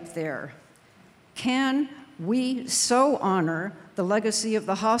community up there? Can we so honor the legacy of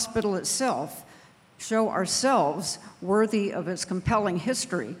the hospital itself, show ourselves worthy of its compelling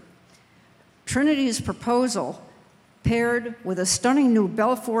history? Trinity's proposal, paired with a stunning new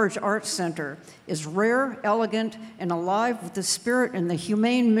Belforge Arts Center, is rare, elegant, and alive with the spirit and the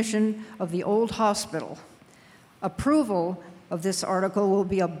humane mission of the old hospital. Approval of this article will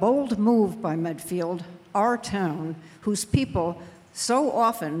be a bold move by Medfield, our town, whose people so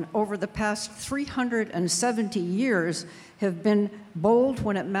often over the past 370 years have been bold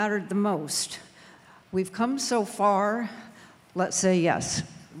when it mattered the most. We've come so far, let's say yes.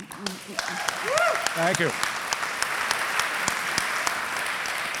 Thank you.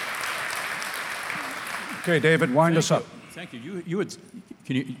 Okay, David, wind us up. Thank you.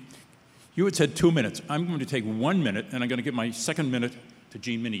 You had said 2 minutes. I'm going to take 1 minute, and I'm going to give my second minute to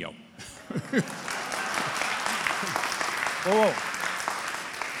Gene Mineo. Whoa.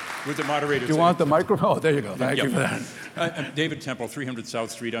 With the moderator. Do you want the microphone? Oh, there you go. Thank you for that. I'm David Temple, 300 South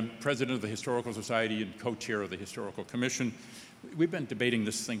Street. I'm president of the Historical Society and co-chair of the Historical Commission. We've been debating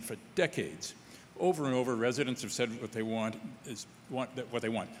this thing for decades. Over and over, residents have said what they want is what they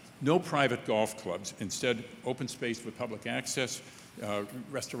want. No private golf clubs. Instead, open space with public access,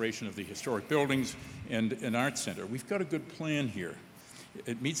 restoration of the historic buildings, and an arts center. We've got a good plan here.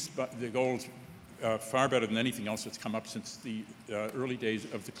 It meets the goals far better than anything else that's come up since the early days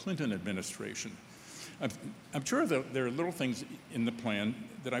of the Clinton administration. I'm sure that there are little things in the plan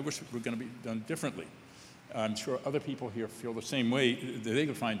that I wish were going to be done differently. I'm sure other people here feel the same way. They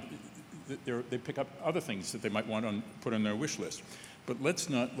could find they pick up other things that they might want to put on their wish list. But let's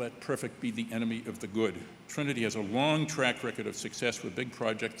not let perfect be the enemy of the good. Trinity has a long track record of success with big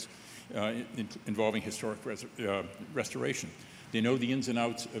projects involving historic restoration. They know the ins and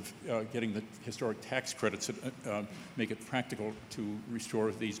outs of getting the historic tax credits that make it practical to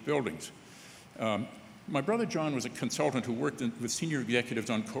restore these buildings. My brother John was a consultant who worked with senior executives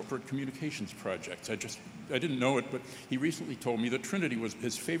on corporate communications projects. I didn't know it, but he recently told me that Trinity was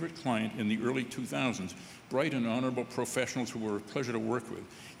his favorite client in the early 2000s, bright and honorable professionals who were a pleasure to work with.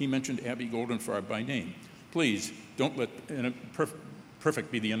 He mentioned Abby Goldenfarb by name. Please, don't let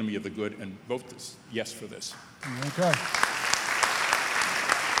perfect be the enemy of the good, and vote this yes for this. Okay.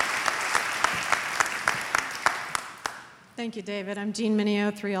 Thank you, David. I'm Jean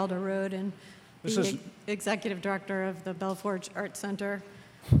Mineo, 3 Alder Road, and This the is- Executive Director of the Belforge Art Center.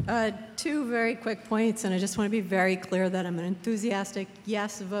 2 very quick points, and I just want to be very clear that I'm an enthusiastic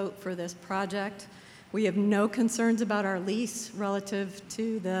yes vote for this project. We have no concerns about our lease relative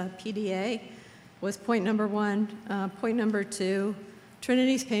to the PDA. was point number one. Point number two,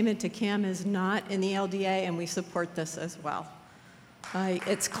 Trinity's payment to CAM is not in the LDA, and we support this as well.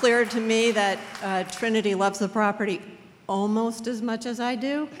 It's clear to me that Trinity loves the property almost as much as I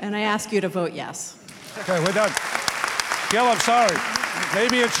do, and I ask you to vote yes. Okay, we're done. Gil, I'm sorry.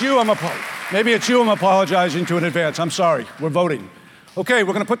 Maybe it's you I'm apologizing to in advance. I'm sorry. We're voting. Okay,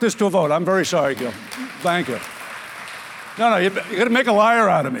 we're going to put this to a vote. I'm very sorry, Gil. Thank you. No, you're going to make a liar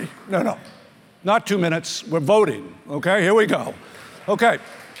out of me. No. Not 2 minutes. We're voting. Okay, here we go. Okay.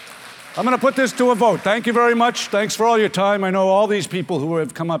 I'm going to put this to a vote. Thank you very much. Thanks for all your time. I know all these people who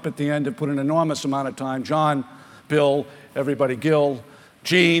have come up at the end have put an enormous amount of time. John, Bill, everybody, Gil,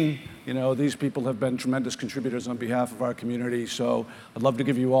 Gene, these people have been tremendous contributors on behalf of our community. So I'd love to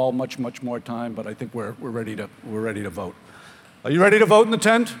give you all much, much more time, but I think we're ready to vote. Are you ready to vote in the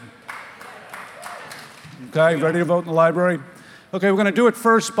tent? Okay, ready to vote in the library? Okay, we're going to do it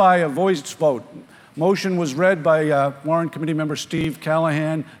first by a voice vote. Motion was read by Warrant Committee member Steve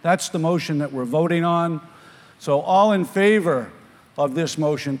Callahan. That's the motion that we're voting on. So all in favor of this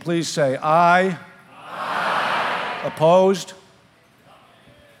motion, please say aye. Aye. Opposed?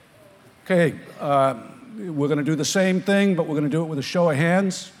 Okay, we're going to do the same thing, but we're going to do it with a show of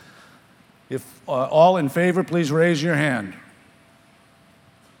hands. If all in favor, please raise your hand.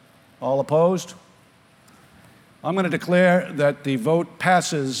 All opposed? I'm going to declare that the vote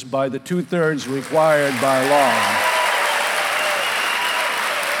passes by the 2/3 required by law.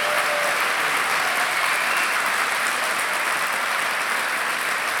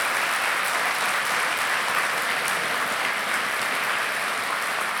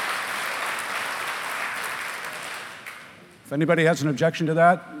 If anybody has an objection to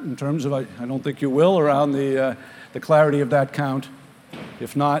that, in terms of, I don't think you will, around the clarity of that count.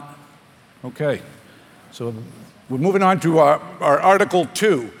 If not, okay. So we're moving on to our Article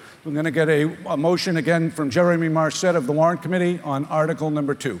 2. We're going to get a motion again from Jeremy Marcet of the Warrant Committee on Article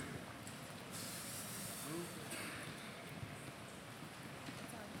number 2.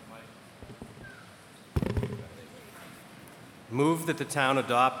 Move that the town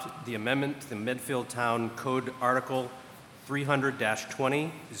adopt the amendment to the Medfield Town Code Article 300-20,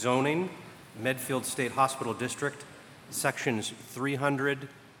 zoning, Medfield State Hospital District, sections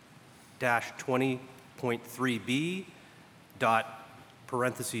 300-20.3b,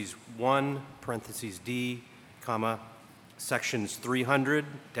 parentheses 1, parentheses d, comma, sections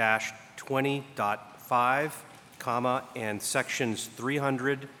 300-20.5, comma, and sections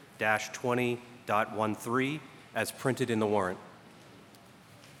 300-20.13 as printed in the warrant.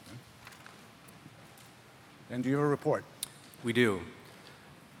 And do you have a report? We do.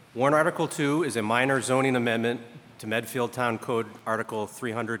 Warrant Article 2 is a minor zoning amendment to Medfield Town Code Article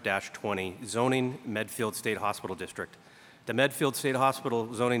 300-20, zoning Medfield State Hospital District. The Medfield State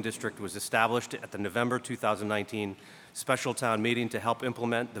Hospital Zoning District was established at the November 2019 special town meeting to help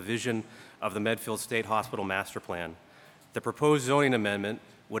implement the vision of the Medfield State Hospital Master Plan. The proposed zoning amendment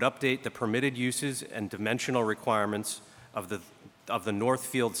would update the permitted uses and dimensional requirements of the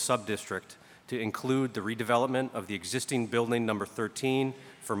Northfield Subdistrict to include the redevelopment of the existing building number 13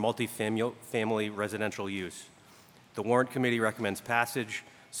 for multifamily residential use. The Warrant Committee recommends passage,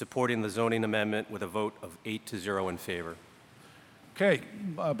 supporting the zoning amendment with a vote of 8-0 in favor. Okay,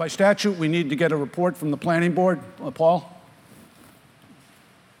 by statute, we need to get a report from the Planning Board. Paul?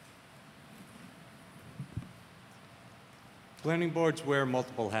 Planning boards wear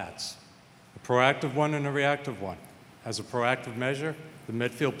multiple hats, a proactive one and a reactive one. As a proactive measure, the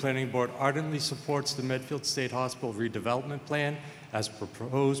Medfield Planning Board ardently supports the Medfield State Hospital redevelopment plan as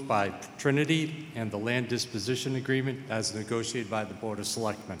proposed by Trinity and the land disposition agreement as negotiated by the Board of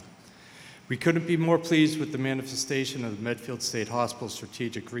Selectmen. We couldn't be more pleased with the manifestation of the Medfield State Hospital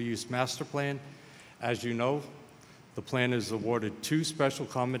Strategic Reuse Master Plan. As you know, the plan is awarded 2 special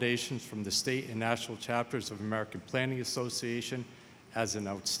accommodations from the state and national chapters of American Planning Association as an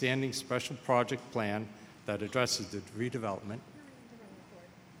outstanding special project plan that addresses the redevelopment.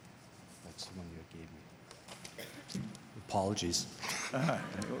 That's the one you gave me. Apologies. We have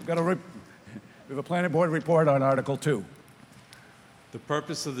a Planning Board report on Article 2. The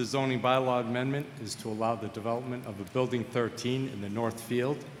purpose of the zoning bylaw amendment is to allow the development of a Building 13 in the North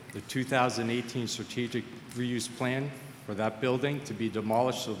Field. The 2018 strategic reuse plan for that building to be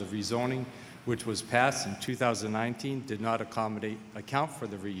demolished, so the rezoning, which was passed in 2019, did not account for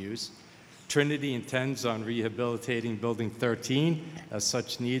the reuse. Trinity intends on rehabilitating Building 13, as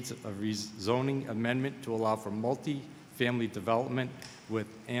such needs a rezoning amendment to allow for multi-family development with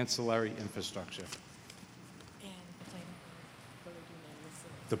ancillary infrastructure.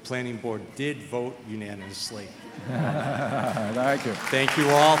 The Planning Board did vote unanimously. Thank you. Thank you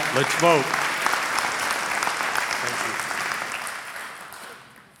all. Let's vote.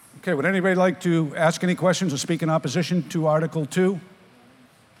 Okay, would anybody like to ask any questions or speak in opposition to Article 2?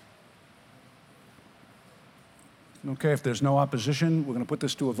 Okay, if there's no opposition, we're going to put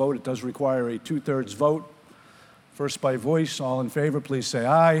this to a vote. It does require a 2/3 vote. First by voice. All in favor, please say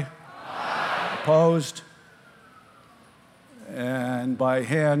aye. Aye. Opposed? And by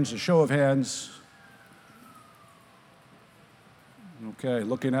hands, a show of hands. Okay,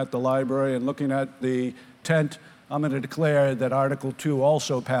 looking at the library and looking at the tent, I'm going to declare that Article 2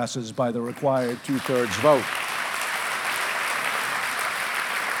 also passes by the required 2/3 vote.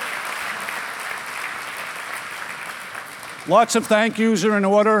 Lots of thank yous are in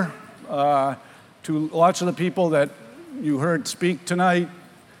order to lots of the people that you heard speak tonight,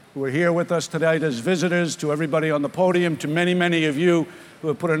 who are here with us tonight as visitors, to everybody on the podium, to many, many of you who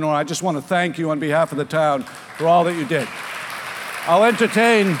have put in order. I just want to thank you on behalf of the town for all that you did. I'll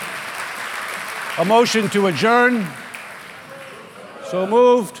entertain a motion to adjourn. So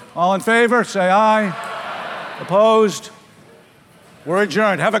moved. All in favor, say aye. Opposed? We're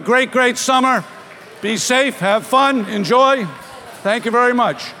adjourned. Have a great, great summer. Be safe, have fun, enjoy. Thank you very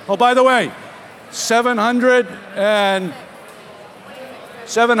much. Oh, by the way,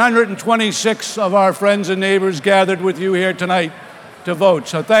 726 of our friends and neighbors gathered with you here tonight to vote.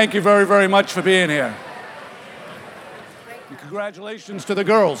 So thank you very, very much for being here. And congratulations to the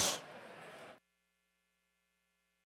girls.